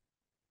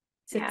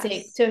 Yes.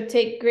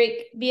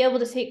 be able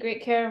to take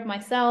great care of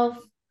myself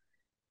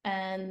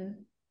and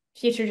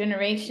future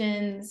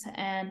generations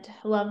and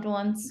loved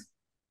ones,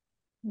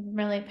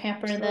 really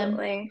pamper them,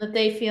 Absolutely. that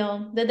they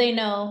feel, that they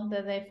know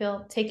that they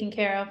feel taken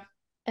care of.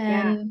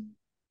 Yeah, And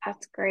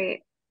that's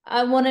great.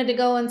 I wanted to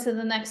go into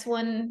the next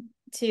one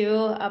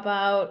too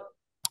about,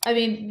 I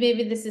mean,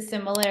 maybe this is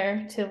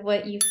similar to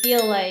what you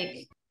feel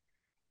like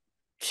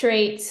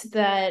traits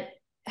that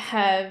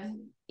have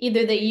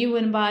either that you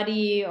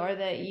embody or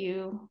that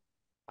you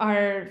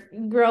are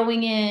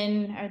growing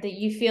in or that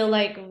you feel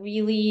like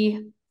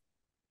really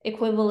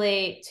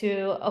equivalent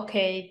to,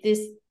 okay, this,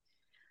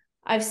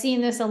 I've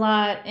seen this a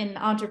lot in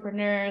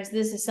entrepreneurs.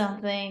 This is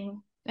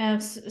something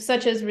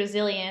such as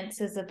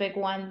resilience is a big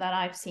one that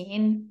I've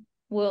seen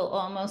will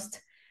almost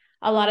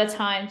a lot of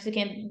times it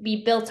can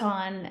be built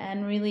on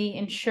and really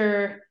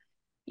ensure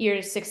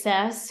your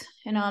success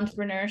in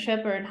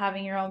entrepreneurship or in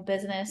having your own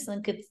business.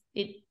 Like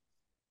it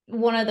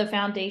one of the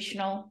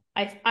foundational,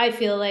 I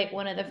feel like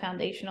one of the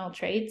foundational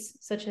traits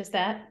such as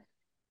that.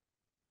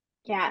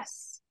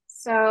 Yes.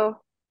 So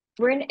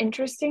we're in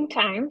interesting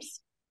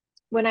times.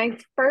 When I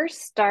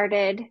first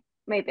started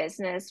my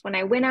business, when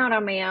I went out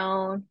on my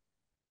own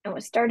and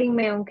was starting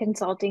my own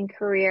consulting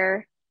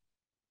career,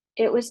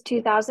 it was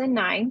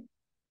 2009,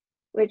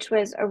 which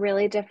was a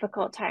really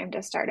difficult time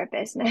to start a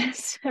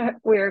business.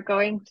 We were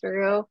going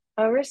through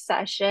a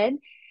recession,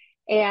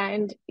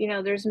 and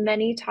there's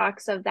many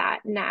talks of that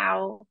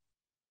now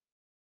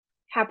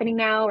happening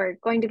now or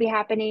going to be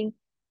happening.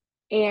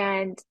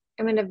 And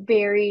I'm in a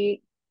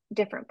very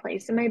different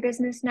place in my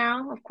business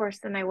now, of course,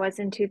 than I was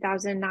in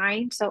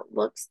 2009. So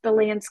the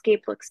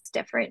landscape looks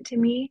different to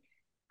me.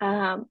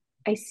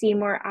 I see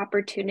more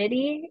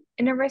opportunity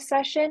in a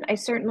recession. I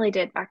certainly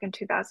did back in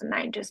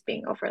 2009, just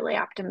being overly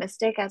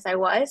optimistic as I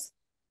was.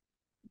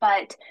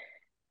 But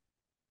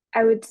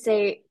I would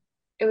say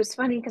it was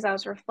funny because I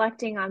was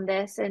reflecting on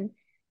this and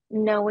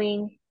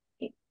knowing,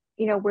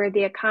 where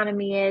the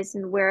economy is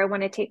and where I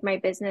want to take my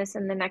business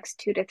in the next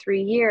 2 to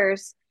 3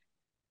 years.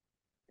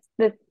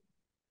 The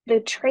the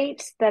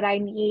traits that I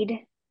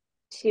need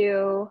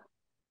to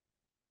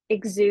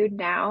exude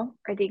now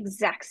are the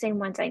exact same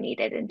ones I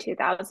needed in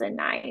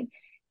 2009.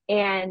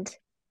 And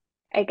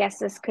I guess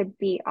this could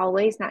be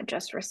always, not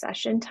just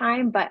recession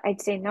time, but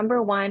I'd say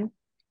number one,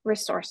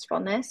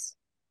 resourcefulness.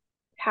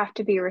 Have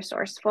to be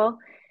resourceful,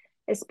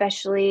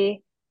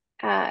 especially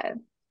uh,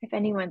 if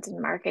anyone's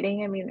in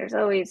marketing. I mean, there's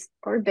always,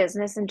 or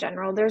business in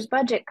general, there's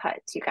budget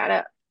cuts. You got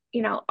to,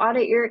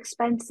 audit your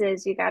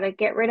expenses. You got to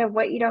get rid of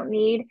what you don't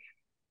need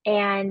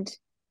and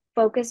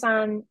focus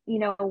on,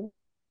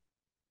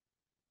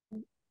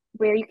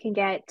 where you can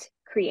get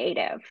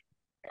creative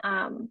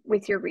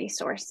with your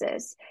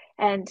resources.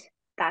 And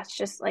that's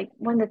just like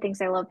one of the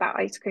things I love about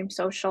Ice Cream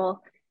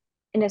Social,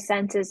 in a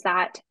sense, is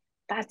that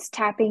that's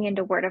tapping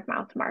into word of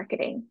mouth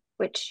marketing,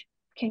 which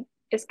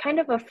is kind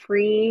of a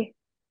free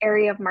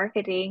area of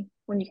marketing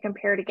when you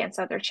compare it against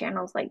other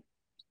channels like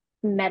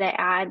meta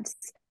ads.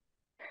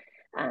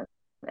 Um,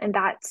 and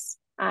that's,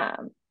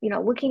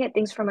 looking at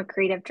things from a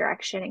creative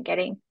direction and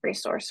getting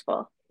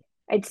resourceful.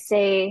 I'd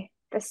say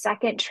the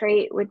second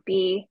trait would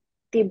be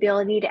the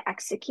ability to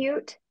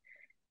execute.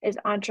 As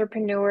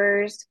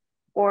entrepreneurs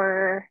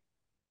or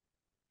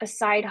a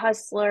side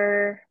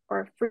hustler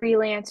or a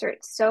freelancer,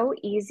 it's so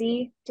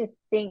easy to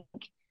think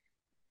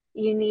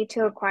you need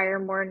to acquire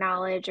more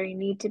knowledge or you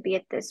need to be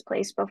at this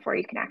place before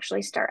you can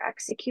actually start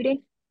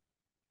executing.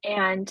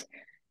 And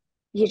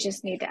you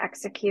just need to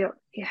execute.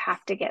 You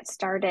have to get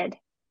started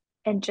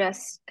and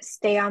just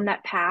stay on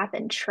that path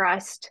and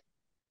trust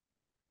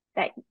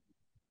that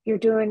you're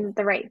doing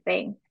the right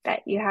thing,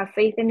 that you have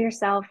faith in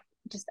yourself.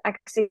 Just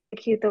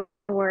execute the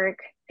work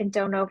and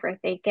don't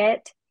overthink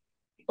it.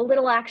 A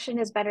little action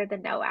is better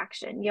than no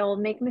action. You'll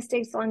make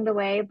mistakes along the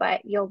way,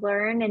 but you'll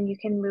learn and you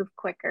can move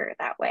quicker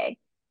that way.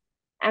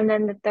 And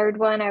then the third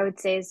one I would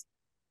say is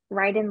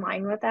right in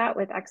line with that,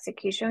 with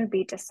execution, would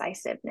be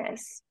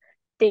decisiveness.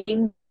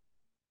 Things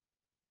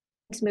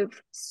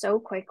move so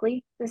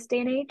quickly this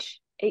day and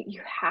age.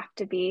 You have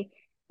to be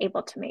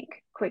able to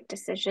make quick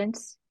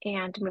decisions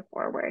and move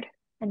forward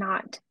and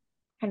not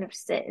kind of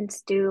sit and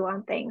stew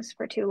on things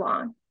for too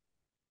long,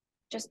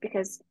 just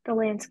because the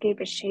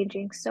landscape is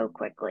changing so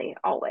quickly,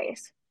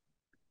 always.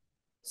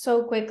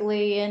 So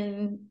quickly.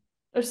 And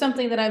or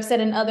something that I've said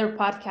in other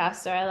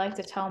podcasts or I like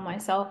to tell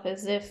myself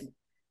is, if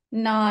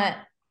not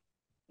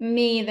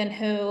me, then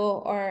who?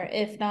 Or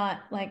if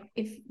not, like,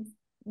 if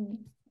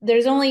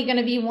there's only going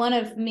to be one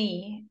of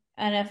me,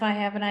 and if I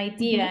have an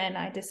idea Mm-hmm. and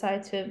I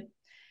decide to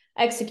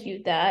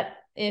execute that,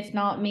 if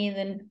not me,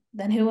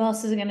 then who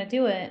else is going to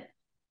do it?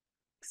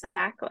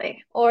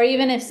 Exactly. Or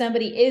even if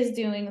somebody is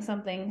doing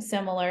something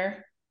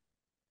similar,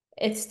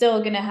 it's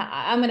still gonna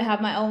I'm gonna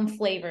have my own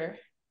flavor,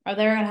 or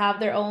they're gonna have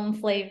their own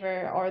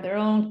flavor or their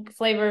own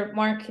flavor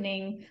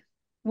marketing,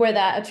 where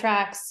that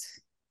attracts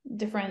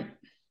different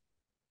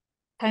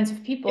kinds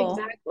of people.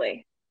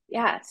 Exactly.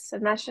 Yes.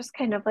 And that's just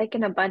kind of like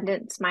an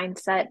abundance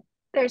mindset.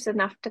 There's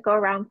enough to go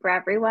around for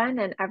everyone,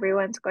 and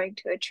everyone's going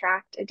to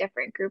attract a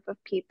different group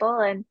of people.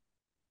 And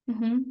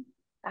Mm-hmm.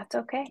 That's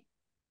okay.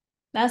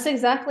 That's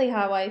exactly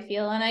how I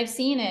feel. And I've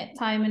seen it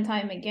time and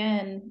time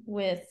again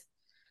with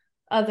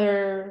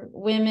other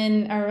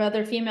women or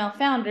other female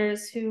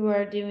founders who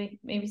are doing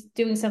maybe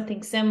doing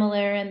something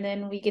similar, and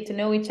then we get to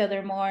know each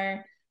other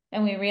more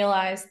and we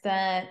realize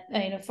that,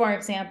 for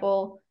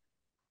example,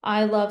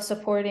 I love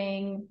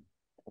supporting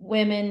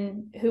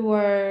women who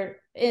are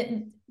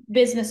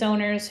business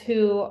owners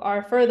who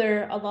are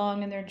further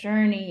along in their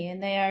journey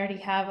and they already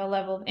have a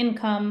level of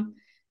income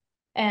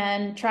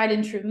and tried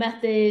and true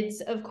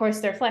methods. Of course,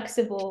 they're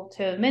flexible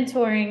to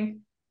mentoring,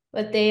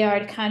 but they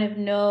already kind of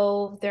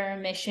know their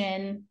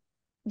mission.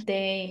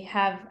 They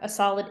have a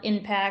solid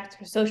impact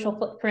or social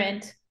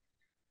footprint.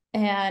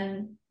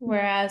 And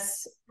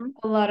whereas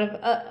a lot of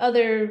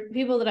other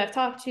people that I've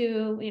talked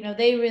to,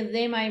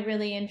 they might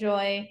really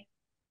enjoy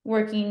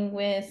working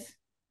with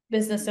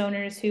business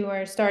owners who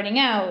are starting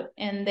out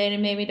and they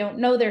maybe don't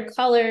know their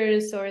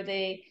colors or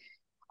they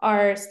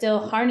are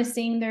still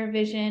harnessing their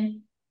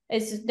vision.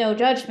 It's no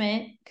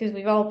judgment because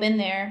we've all been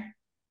there,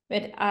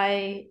 but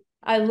I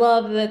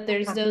love that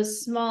there's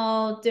those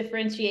small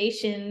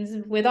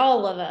differentiations with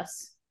all of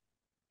us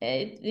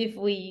if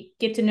we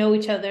get to know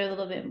each other a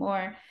little bit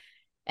more.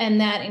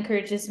 And that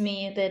encourages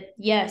me that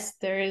yes,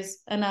 there is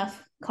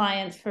enough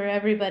clients for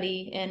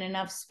everybody and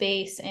enough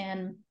space.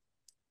 And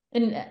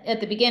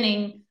at the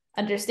beginning,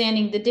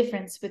 understanding the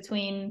difference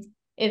between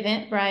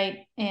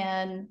Eventbrite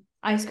and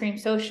Ice Cream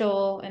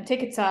Social and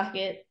Ticket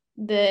Socket,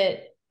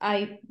 that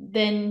I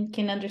then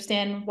can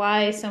understand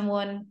why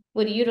someone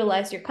would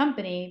utilize your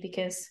company,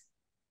 because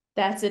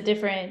that's a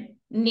different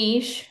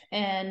niche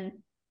and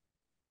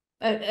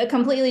a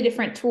completely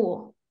different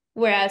tool.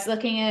 Whereas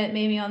looking at it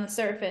maybe on the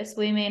surface,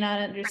 we may not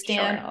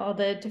understand Sure. all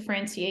the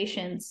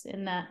differentiations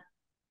in that.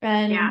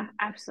 Yeah, And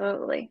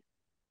absolutely.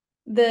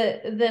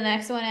 the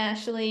next one,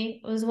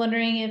 Ashley, was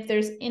wondering if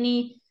there's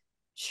any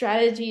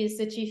strategies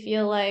that you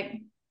feel like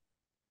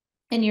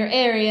in your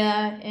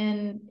area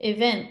in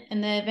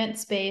the event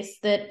space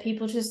that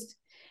people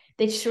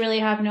they just really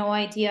have no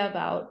idea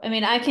about. I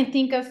mean, I can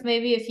think of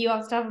maybe a few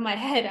off the top of my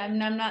head. I'm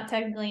not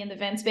technically in the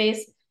event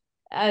space,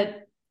 uh,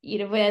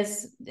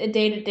 as a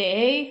day to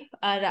day.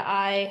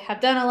 I have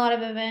done a lot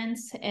of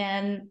events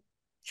and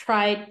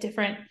tried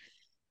different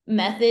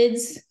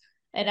methods,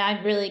 and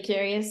I'm really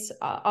curious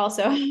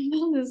also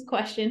about this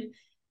question.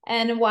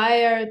 And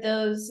why are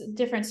those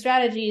different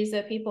strategies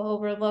that people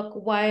overlook?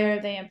 Why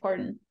are they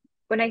important?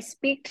 When I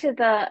speak to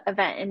the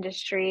event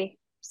industry,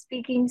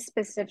 speaking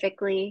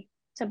specifically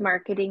to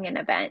marketing an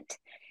event,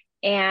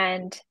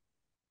 and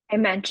I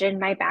mentioned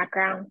my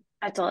background,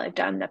 that's all I've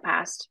done the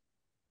past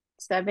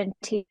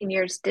 17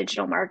 years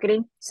digital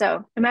marketing.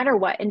 So no matter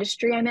what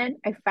industry I'm in,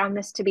 I found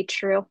this to be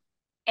true.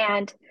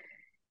 And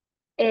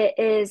it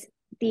is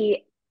the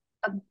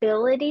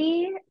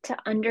ability to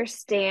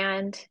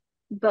understand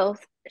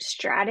both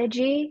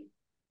strategy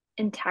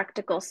and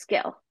tactical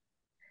skill.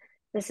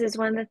 This is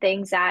one of the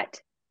things that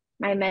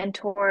my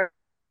mentor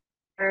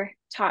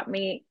taught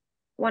me.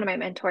 One of my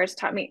mentors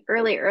taught me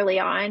early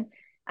on.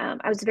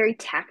 I was very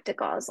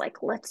tactical. I was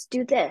like, let's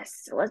do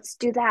this, let's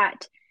do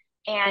that.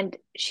 And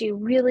she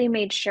really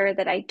made sure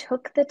that I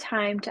took the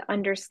time to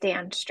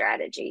understand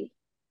strategy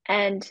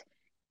and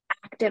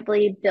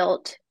actively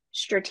built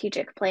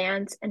strategic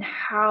plans and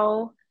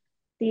how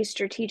these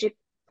strategic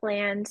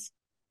plans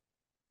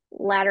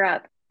ladder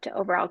up to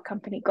overall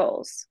company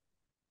goals,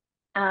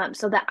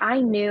 so that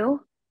I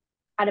knew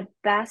how to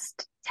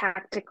best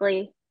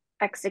tactically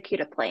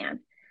execute a plan.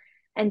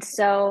 And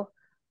so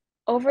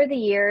over the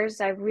years,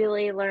 I've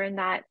really learned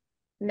that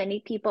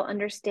many people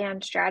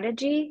understand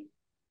strategy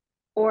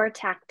or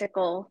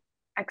tactical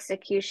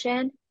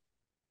execution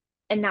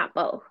and not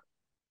both.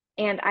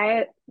 And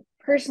I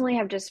personally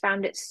have just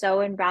found it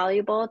so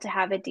invaluable to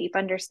have a deep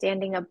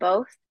understanding of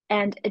both.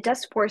 And it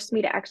does force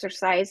me to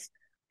exercise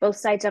both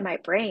sides of my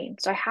brain.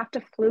 So I have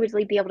to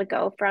fluidly be able to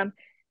go from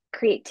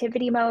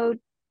creativity mode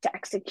to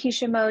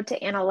execution mode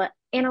to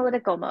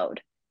analytical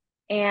mode.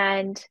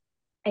 And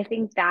I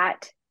think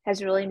that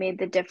has really made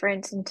the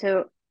difference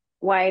into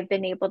why I've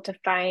been able to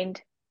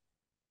find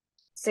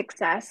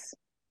success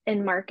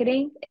in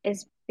marketing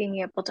is being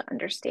able to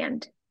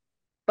understand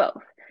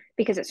both,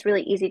 because it's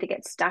really easy to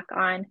get stuck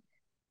on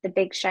the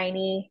big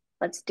shiny,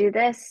 let's do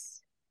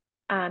this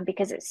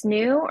because it's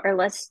new, or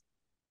let's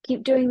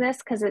keep doing this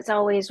because it's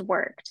always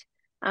worked.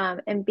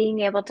 And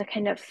being able to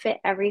kind of fit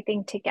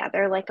everything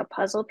together like a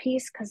puzzle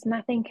piece, because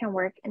nothing can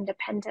work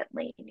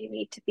independently. You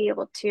need to be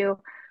able to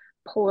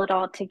pull it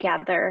all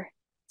together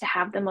to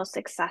have the most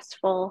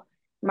successful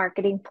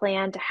marketing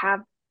plan, to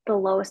have the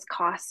lowest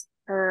cost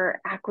per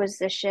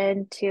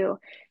acquisition, to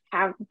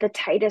have the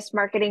tightest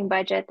marketing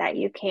budget that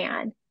you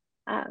can.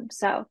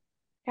 So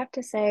I have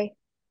to say,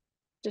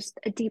 just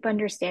a deep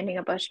understanding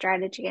of both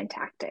strategy and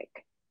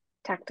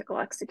tactical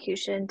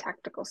execution,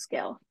 tactical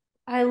skill.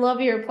 I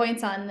love your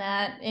points on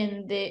that.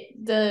 And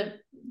the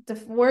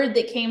word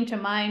that came to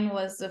mind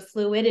was the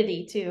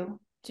fluidity too.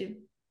 To like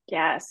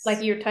Yes.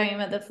 you were talking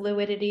about the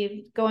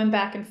fluidity going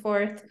back and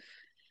forth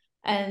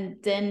and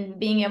then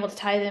being able to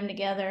tie them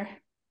together,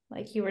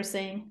 like you were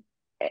saying.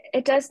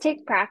 it does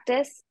take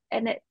practice,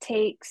 and it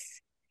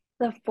takes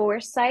the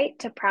foresight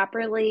to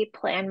properly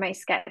plan my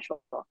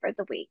schedule for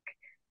the week,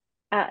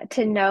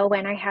 to know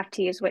when I have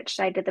to use which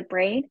side of the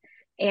brain,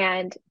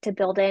 and to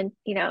build in,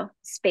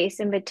 space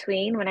in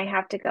between when I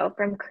have to go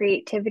from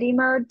creativity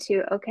mode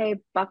to, okay,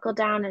 buckle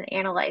down and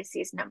analyze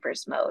these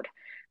numbers mode.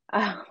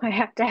 I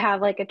have to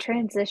have like a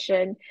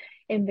transition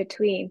in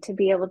between to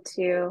be able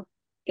to,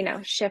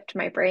 shift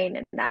my brain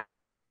in that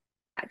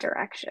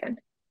direction.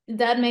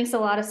 That makes a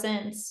lot of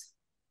sense.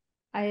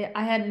 I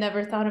had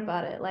never thought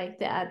about it like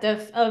that,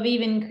 of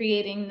even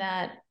creating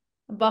that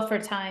buffer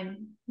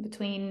time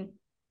between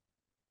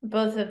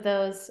both of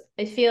those.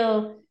 I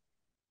feel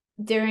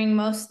during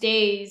most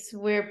days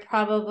we're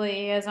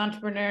probably, as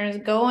entrepreneurs,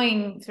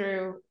 going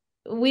through,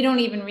 we don't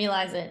even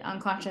realize it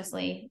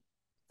unconsciously,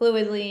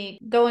 fluidly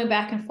going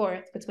back and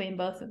forth between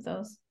both of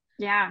those.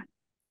 Yeah.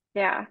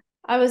 Yeah.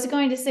 I was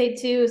going to say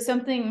too,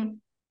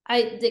 something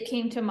that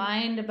came to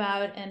mind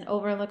about an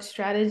overlooked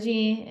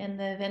strategy in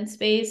the event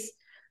space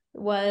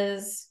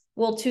was,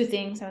 well, two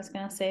things I was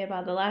going to say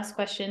about the last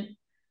question.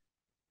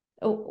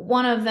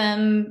 One of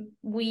them,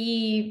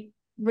 we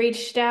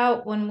reached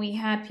out when we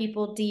had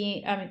people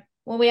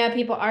when we had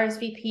people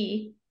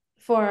RSVP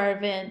for our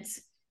events.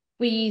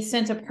 We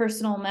sent a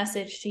personal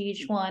message to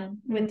each one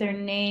with their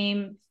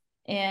name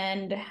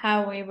and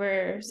how we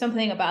were,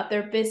 something about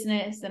their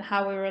business and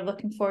how we were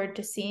looking forward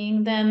to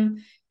seeing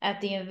them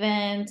at the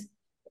event.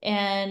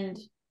 And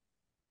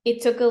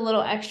it took a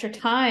little extra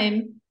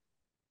time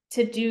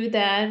to do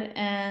that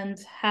and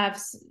have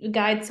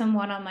guide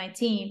someone on my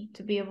team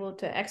to be able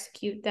to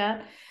execute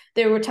that.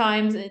 There were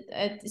times,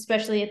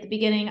 especially at the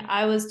beginning,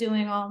 I was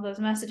doing all those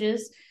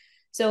messages.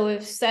 So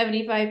if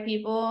 75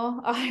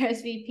 people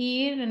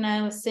RSVP'd and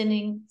I was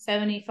sending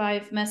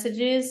 75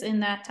 messages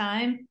in that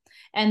time,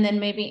 and then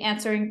maybe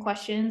answering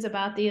questions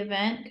about the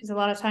event, because a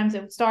lot of times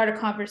it would start a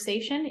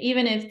conversation.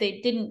 Even if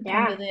they didn't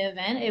come to the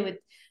event, it would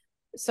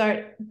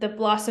start the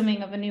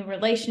blossoming of a new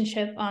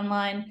relationship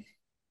online.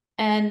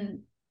 And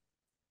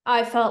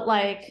I felt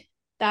like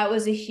that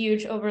was a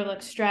huge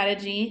overlooked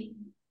strategy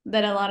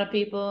that a lot of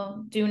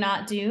people do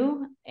not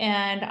do.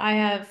 And I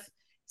have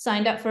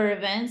signed up for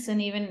events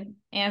and even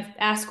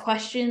asked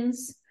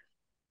questions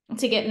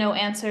to get no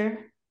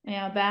answer,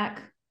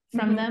 back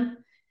from them.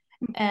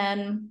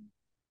 And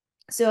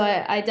so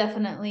I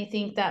definitely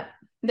think that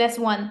that's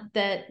one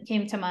that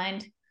came to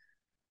mind.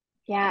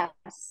 Yes,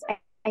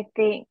 I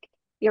think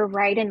you're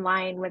right in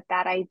line with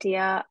that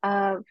idea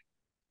of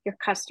your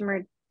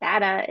customer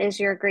data is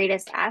your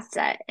greatest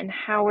asset, and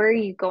how are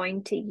you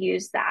going to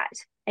use that?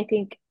 I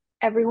think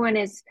everyone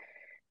is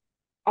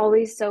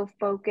always so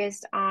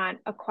focused on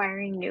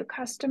acquiring new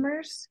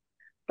customers,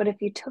 but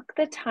if you took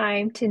the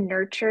time to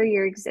nurture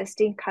your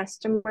existing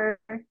customer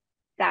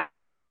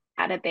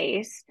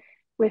database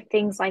with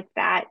things like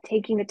that,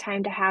 taking the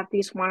time to have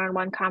these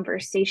one-on-one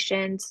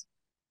conversations,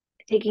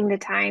 taking the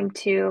time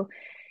to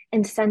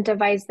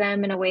incentivize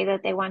them in a way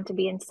that they want to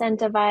be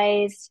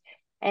incentivized,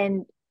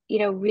 and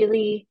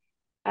really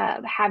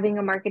having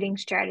a marketing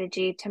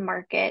strategy to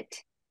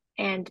market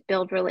and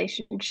build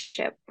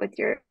relationship with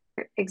your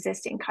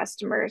existing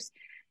customers,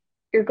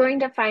 you're going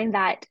to find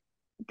that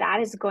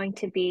that is going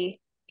to be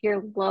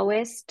your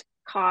lowest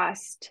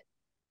cost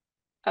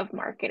of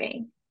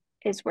marketing,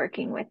 is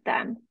working with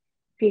them,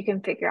 if you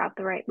can figure out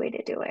the right way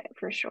to do it,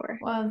 for sure.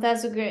 Well,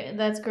 that's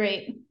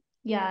great.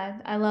 Yeah,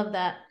 I love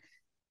that.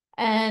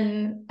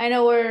 And I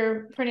know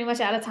we're pretty much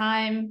out of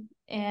time,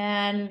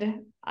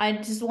 and I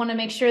just want to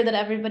make sure that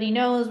everybody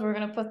knows we're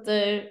going to put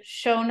the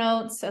show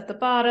notes at the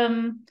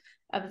bottom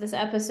of this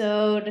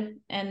episode,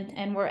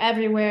 and we're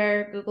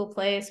everywhere: Google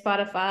Play,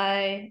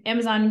 Spotify,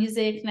 Amazon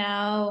Music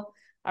now,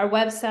 our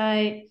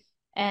website,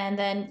 and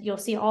then you'll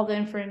see all the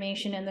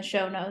information in the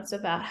show notes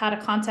about how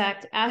to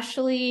contact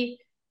Ashley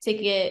to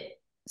get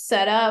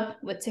set up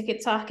with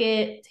Ticket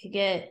Socket, to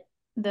get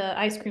the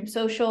ice cream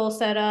social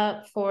set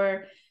up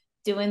for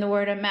doing the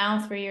word of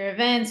mouth for your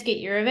events, get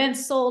your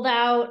events sold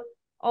out,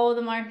 all of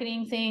the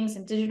marketing things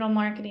and digital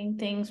marketing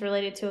things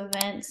related to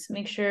events.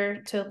 Make sure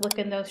to look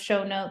in those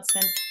show notes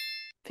and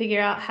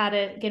figure out how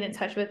to get in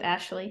touch with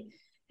Ashley.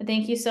 And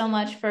thank you so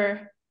much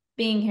for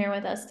being here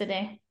with us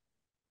today.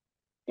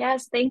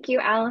 Yes, thank you,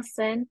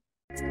 Allison.